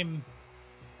time.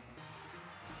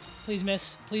 Please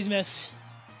miss. Please miss.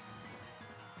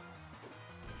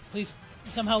 Please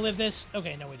somehow live this.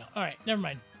 Okay, no we don't. Alright, never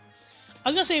mind. I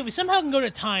was going to say, if we somehow can go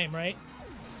to time, right?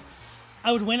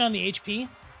 I would win on the HP.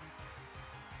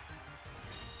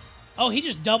 Oh, he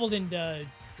just doubled into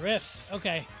Drift.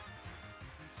 Okay.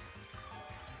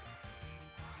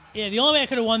 Yeah, the only way I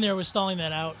could have won there was stalling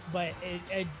that out, but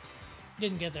it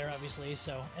didn't get there, obviously,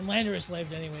 so... And Landorus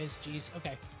lived anyways. Jeez,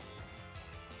 okay.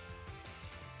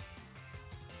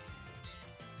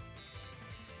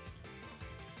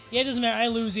 Yeah, it doesn't matter. I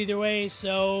lose either way,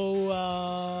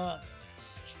 so...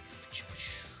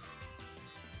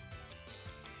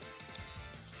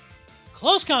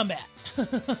 Close combat!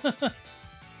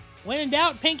 When in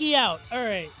doubt, pinky out.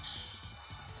 Alright.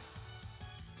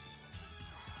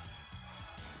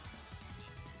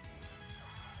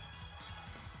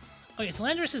 Okay, so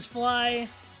Landorus is Fly.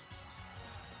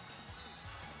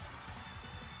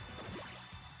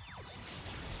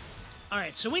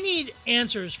 Alright, so we need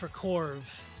answers for Corv.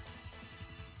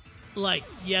 Like,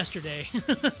 yesterday.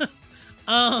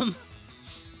 Oh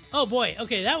boy,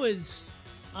 okay, that was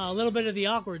a little bit of the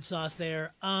awkward sauce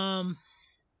there. Alright,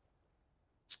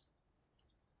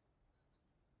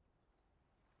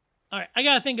 I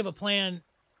gotta think of a plan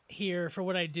here for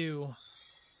what I do.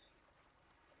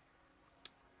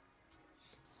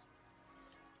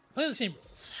 Play the same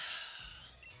rules.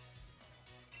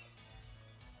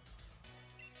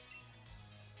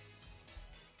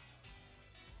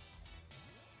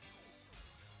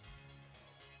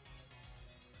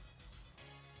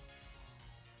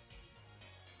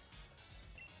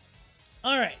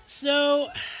 Alright, so...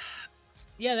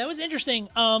 Yeah, that was interesting.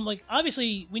 Like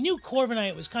obviously we knew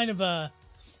Corviknight was kind of a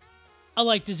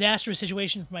like disastrous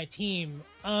situation for my team.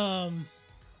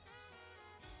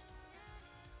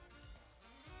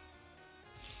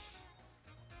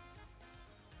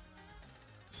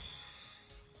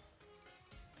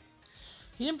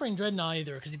 He didn't bring Dreadnought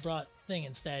either because he brought Thing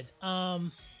instead.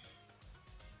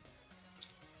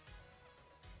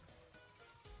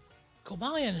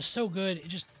 Cobalion is so good, it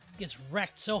just gets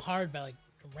wrecked so hard by like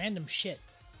random shit.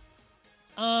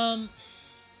 Do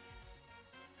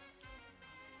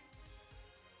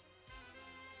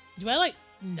I like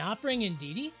not bring in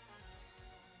Didi?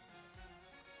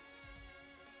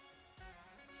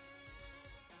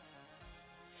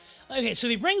 Okay, so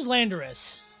he brings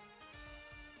Landorus.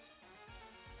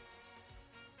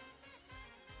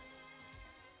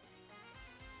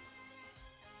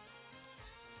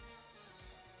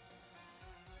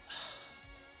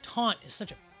 Taunt is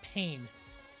such a pain.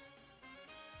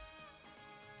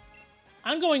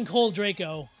 I'm going Cold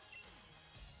Draco.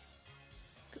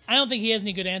 I don't think he has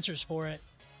any good answers for it.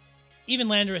 Even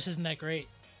Landorus isn't that great.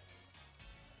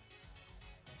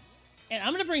 And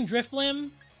I'm going to bring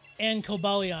Drifblim and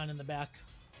Cobalion in the back.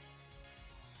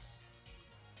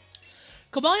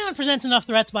 Cobalion presents enough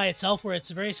threats by itself where it's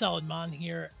a very solid mon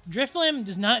here. Drifblim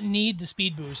does not need the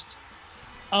speed boost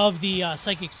of the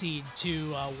Psychic Seed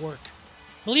to work.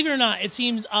 Believe it or not, it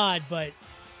seems odd, but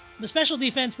the special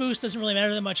defense boost doesn't really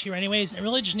matter that much here anyways. It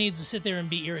really just needs to sit there and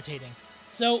be irritating.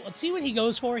 So, let's see what he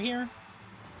goes for here.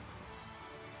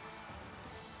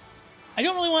 I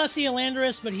don't really want to see a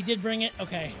Landorus, but he did bring it.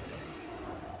 Okay.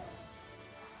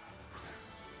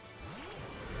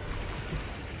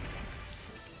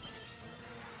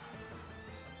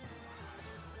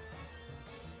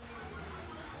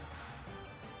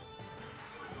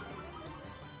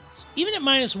 Even at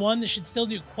 -1, this should still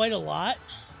do quite a lot.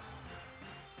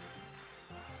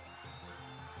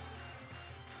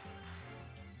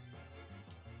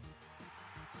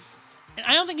 And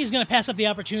I don't think he's going to pass up the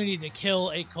opportunity to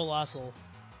kill a Colossal.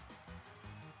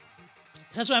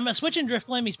 So that's why I'm going to switch in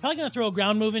Drifblim. He's probably going to throw a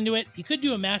ground move into it. He could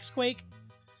do a Max Quake,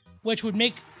 which would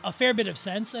make a fair bit of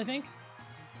sense, I think.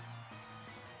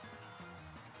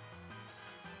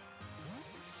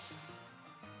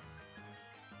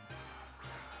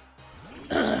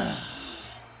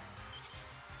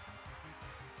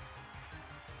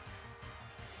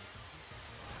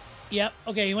 Yep,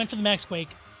 okay, he went for the Max Quake.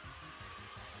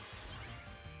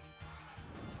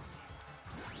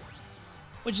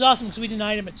 Which is awesome, because we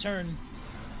denied him a turn.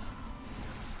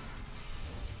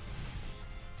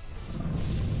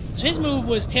 So his move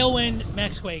was Tailwind,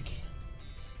 Max Quake.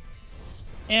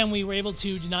 And we were able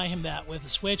to deny him that with a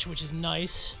switch, which is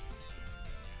nice.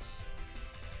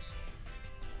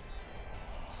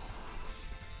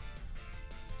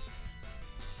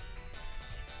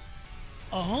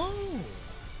 Oh!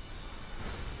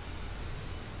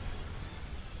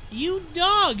 You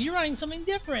dog! You're running something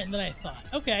different than I thought.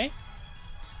 Okay.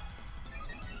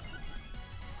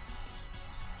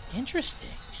 Interesting.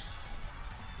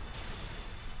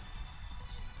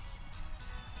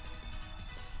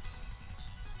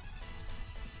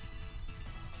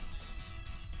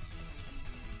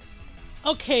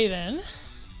 Okay then.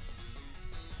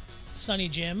 Sunny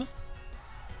Jim.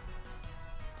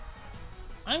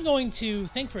 I'm going to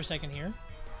think for a second here.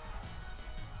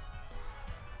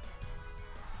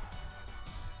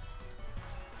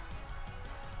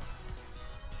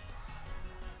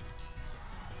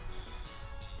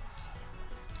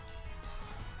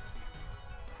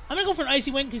 I'm going to go for an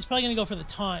Icy Wind because he's probably going to go for the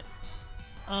taunt.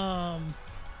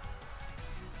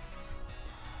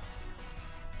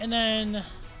 And then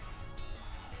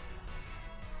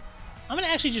I'm going to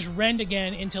actually just Rend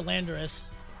again into Landorus.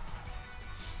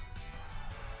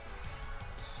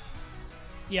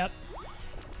 Yep.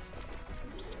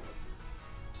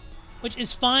 Which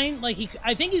is fine. Like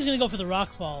I think he's going to go for the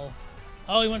Rockfall.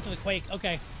 Oh, he went for the Quake.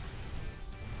 Okay.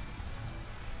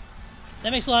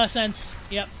 That makes a lot of sense.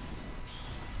 Yep.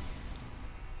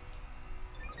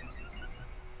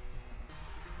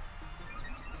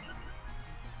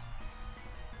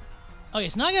 Okay,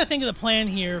 so now I gotta think of the plan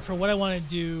here for what I want to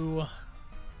do.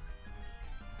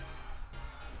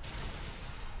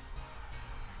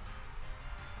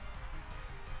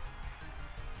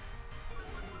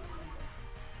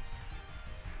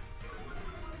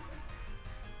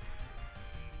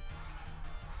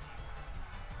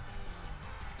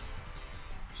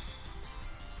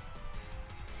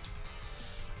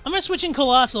 I'm gonna switch in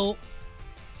Colossal.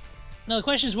 Now the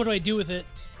question is, what do I do with it?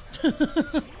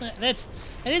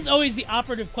 That is always the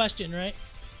operative question, right?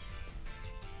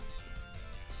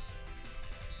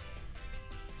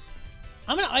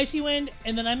 I'm going to Icy Wind,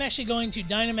 and then I'm actually going to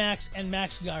Dynamax and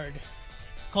Max Guard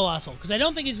Colossal, because I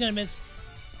don't think he's going to miss...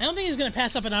 I don't think he's going to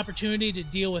pass up an opportunity to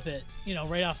deal with it, you know,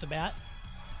 right off the bat.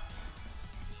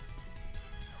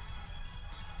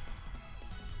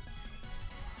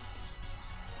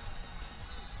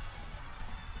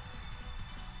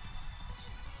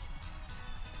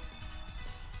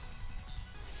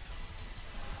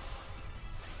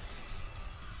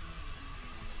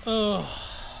 Oh,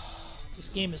 this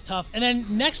game is tough. And then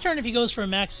next turn, if he goes for a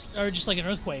max, or just like an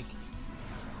Earthquake,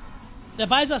 that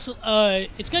buys us,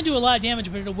 it's going to do a lot of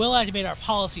damage, but it will activate our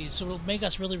policies, so it'll make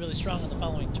us really, really strong on the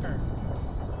following turn.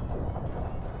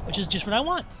 Which is just what I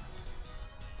want.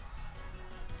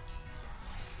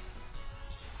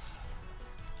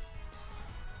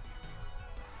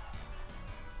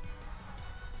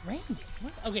 Randy?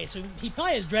 What? Okay, so he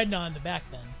probably has Dreadnought in the back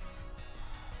then.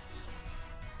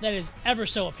 That is ever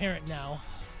so apparent now.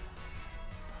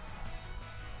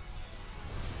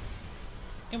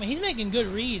 I mean, he's making good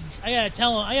reads. I gotta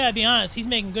tell him, I gotta be honest, he's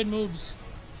making good moves.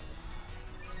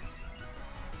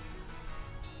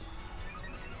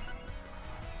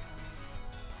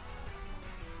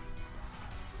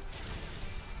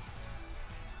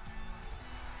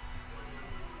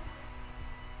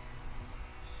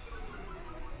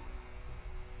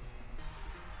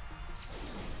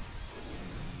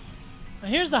 Now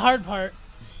here's the hard part.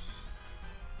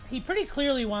 He pretty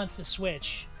clearly wants to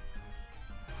switch.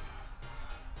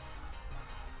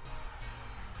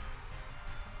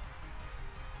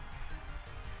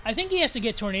 I think he has to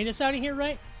get Tornadus out of here,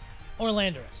 right? Or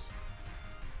Landorus.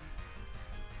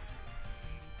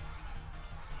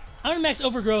 I'm going to max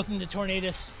Overgrowth into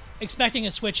Tornadus, expecting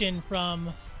a switch in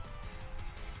from...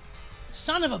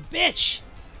 Son of a bitch!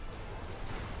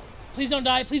 Please don't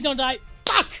die, please don't die.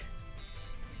 Fuck!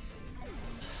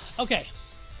 Okay.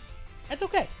 That's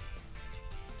okay.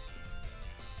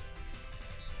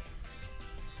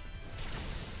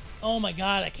 Oh my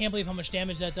god, I can't believe how much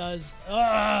damage that does.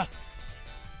 Ugh!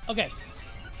 Okay.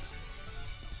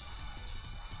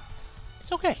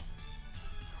 It's okay.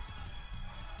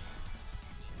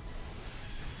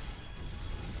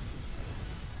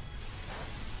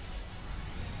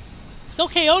 Still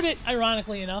KO'd it,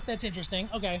 ironically enough. That's interesting.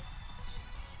 Okay.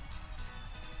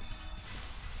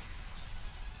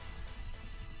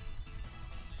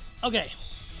 Okay.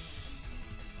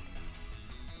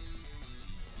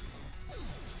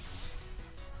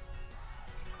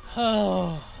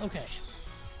 Oh, okay.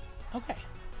 Okay.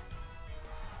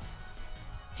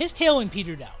 His Tailwind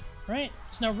petered out, right?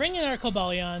 So now Ring in our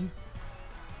Cobalion.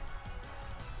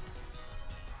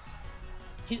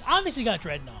 He's obviously got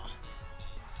Dreadnought.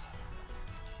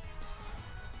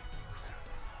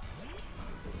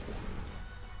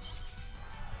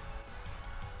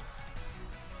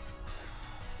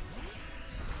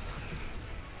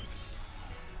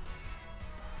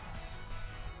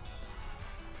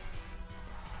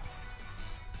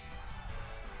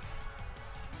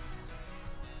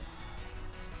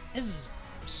 This is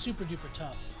super duper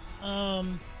tough. Alright,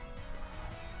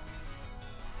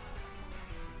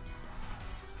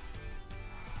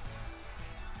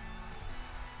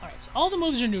 so all the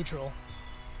moves are neutral.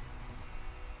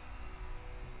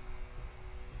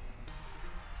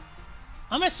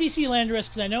 I'm going to CC Landorus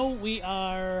because I know we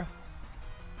are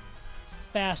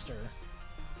faster.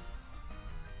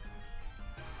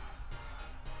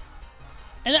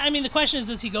 And I mean, the question is,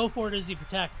 does he go for it or does he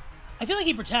protect? I feel like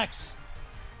he protects.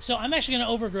 So I'm actually going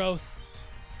to Overgrowth.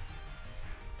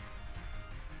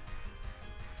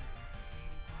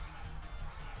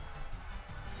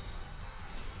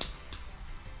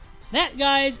 That,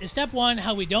 guys, is step one,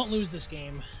 how we don't lose this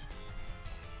game.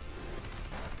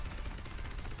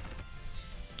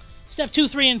 Step 2,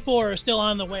 3, and 4 are still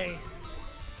on the way.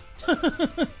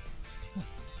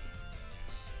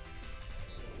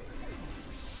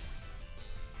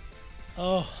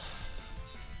 Oh.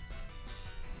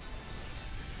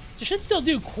 It should still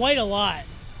do quite a lot.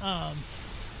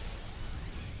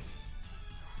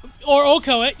 Or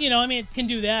Oko it, you know, I mean, it can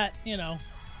do that, you know.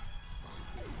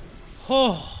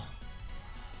 Oh.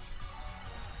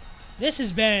 This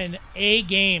has been a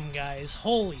game, guys.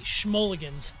 Holy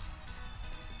schmoligans.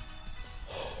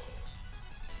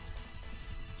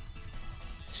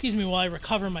 Excuse me while I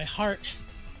recover my heart.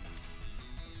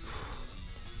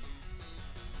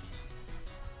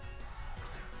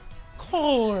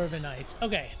 Corviknights.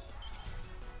 Okay.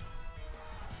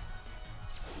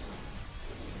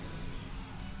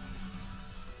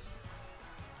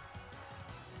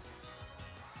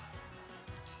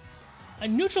 A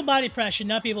neutral body press should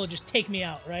not be able to just take me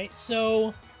out, right?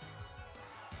 So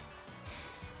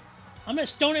I'm going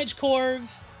to Stone Edge Corv.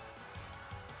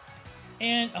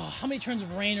 And, oh, how many turns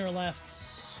of rain are left?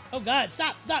 Oh, God,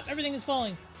 stop, stop. Everything is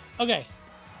falling. Okay.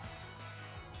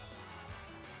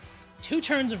 2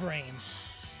 turns of rain.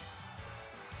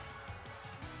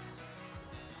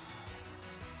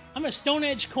 I'm a Stone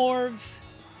Edge Corv.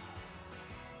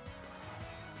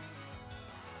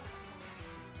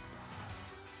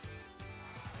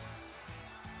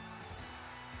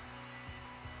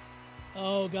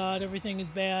 Oh, God, everything is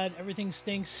bad. Everything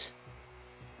stinks.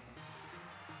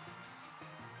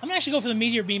 I'm going to actually go for the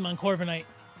Meteor Beam on Corviknight.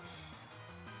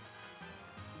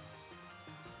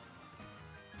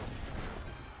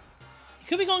 He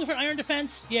could be going for Iron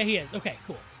Defense. Yeah, he is. Okay,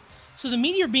 cool. So the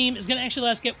Meteor Beam is going to actually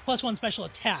let us get +1 special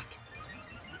attack,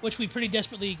 which we pretty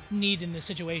desperately need in this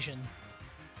situation.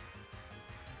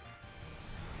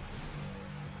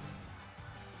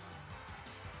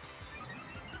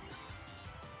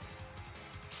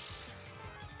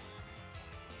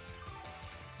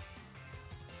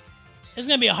 This is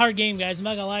going to be a hard game, guys. I'm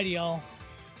not going to lie to y'all.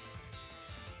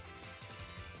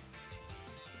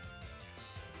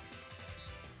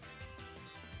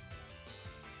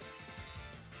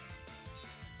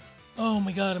 Oh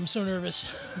my God, I'm so nervous.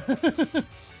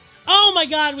 Oh my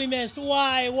God, we missed.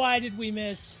 Why? Why did we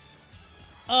miss?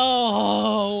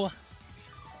 Oh.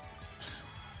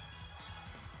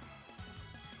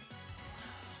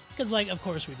 Because, like, of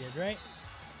course we did, right?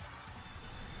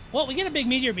 Well, we get a big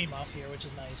Meteor Beam off here, which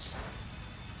is nice.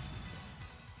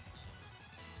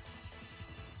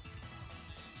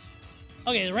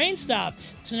 Okay, the rain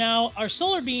stopped. So now our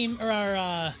Solar Beam, or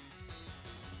our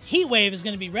Heat Wave is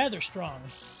going to be rather strong.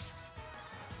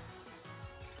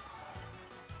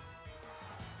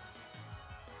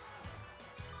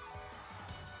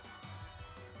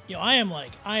 Yo, I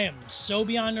am so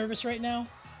beyond nervous right now.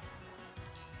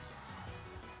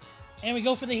 And we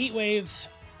go for the Heat Wave.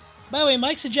 By the way,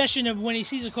 Mike's suggestion of when he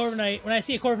sees a Corviknight, when I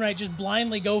see a Corviknight, just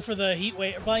blindly go for the Heat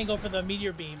Wave, or blindly go for the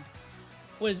Meteor Beam,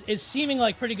 is seeming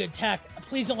like pretty good tech.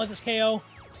 Please don't let this KO.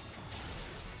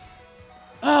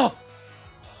 Oh!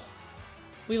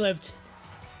 We lived.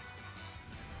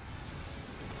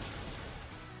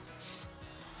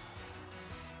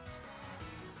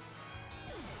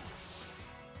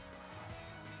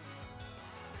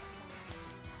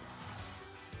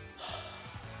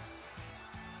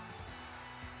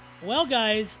 Well,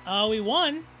 guys, we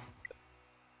won.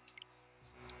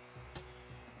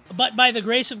 But by the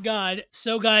grace of God.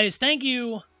 So, guys, thank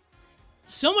you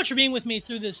so much for being with me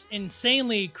through this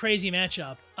insanely crazy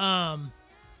matchup.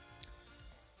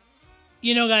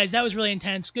 You know, guys, that was really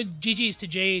intense. Good GG's to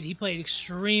Jade. He played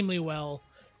extremely well,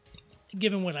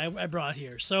 given what I brought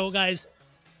here. So, guys,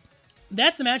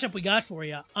 that's the matchup we got for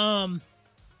you.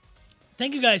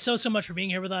 Thank you guys so much for being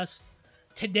here with us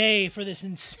today for this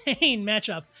insane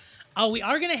matchup. We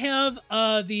are going to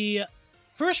have the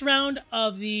first round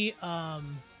of the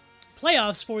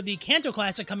playoffs for the Kanto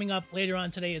Classic coming up later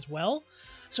on today as well.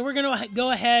 So we're going to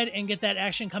go ahead and get that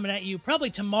action coming at you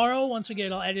probably tomorrow once we get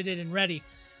it all edited and ready.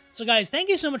 So guys, thank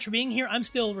you so much for being here. I'm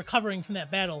still recovering from that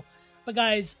battle. But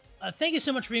guys, thank you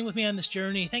so much for being with me on this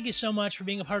journey. Thank you so much for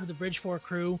being a part of the Bridge 4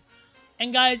 crew.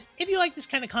 And guys, if you like this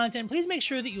kind of content, please make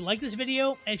sure that you like this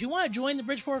video. And if you want to join the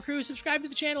Bridge 4 crew, subscribe to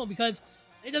the channel because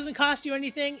it doesn't cost you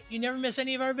anything. You never miss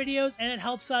any of our videos, and it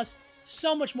helps us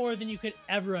so much more than you could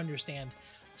ever understand.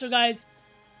 So guys,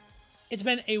 it's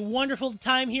been a wonderful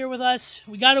time here with us.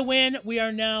 We got a win. We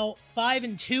are now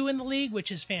 5-2 in the league,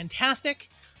 which is fantastic.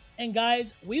 And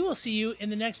guys, we will see you in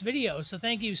the next video. So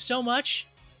thank you so much,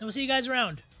 and we'll see you guys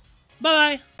around.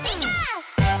 Bye-bye.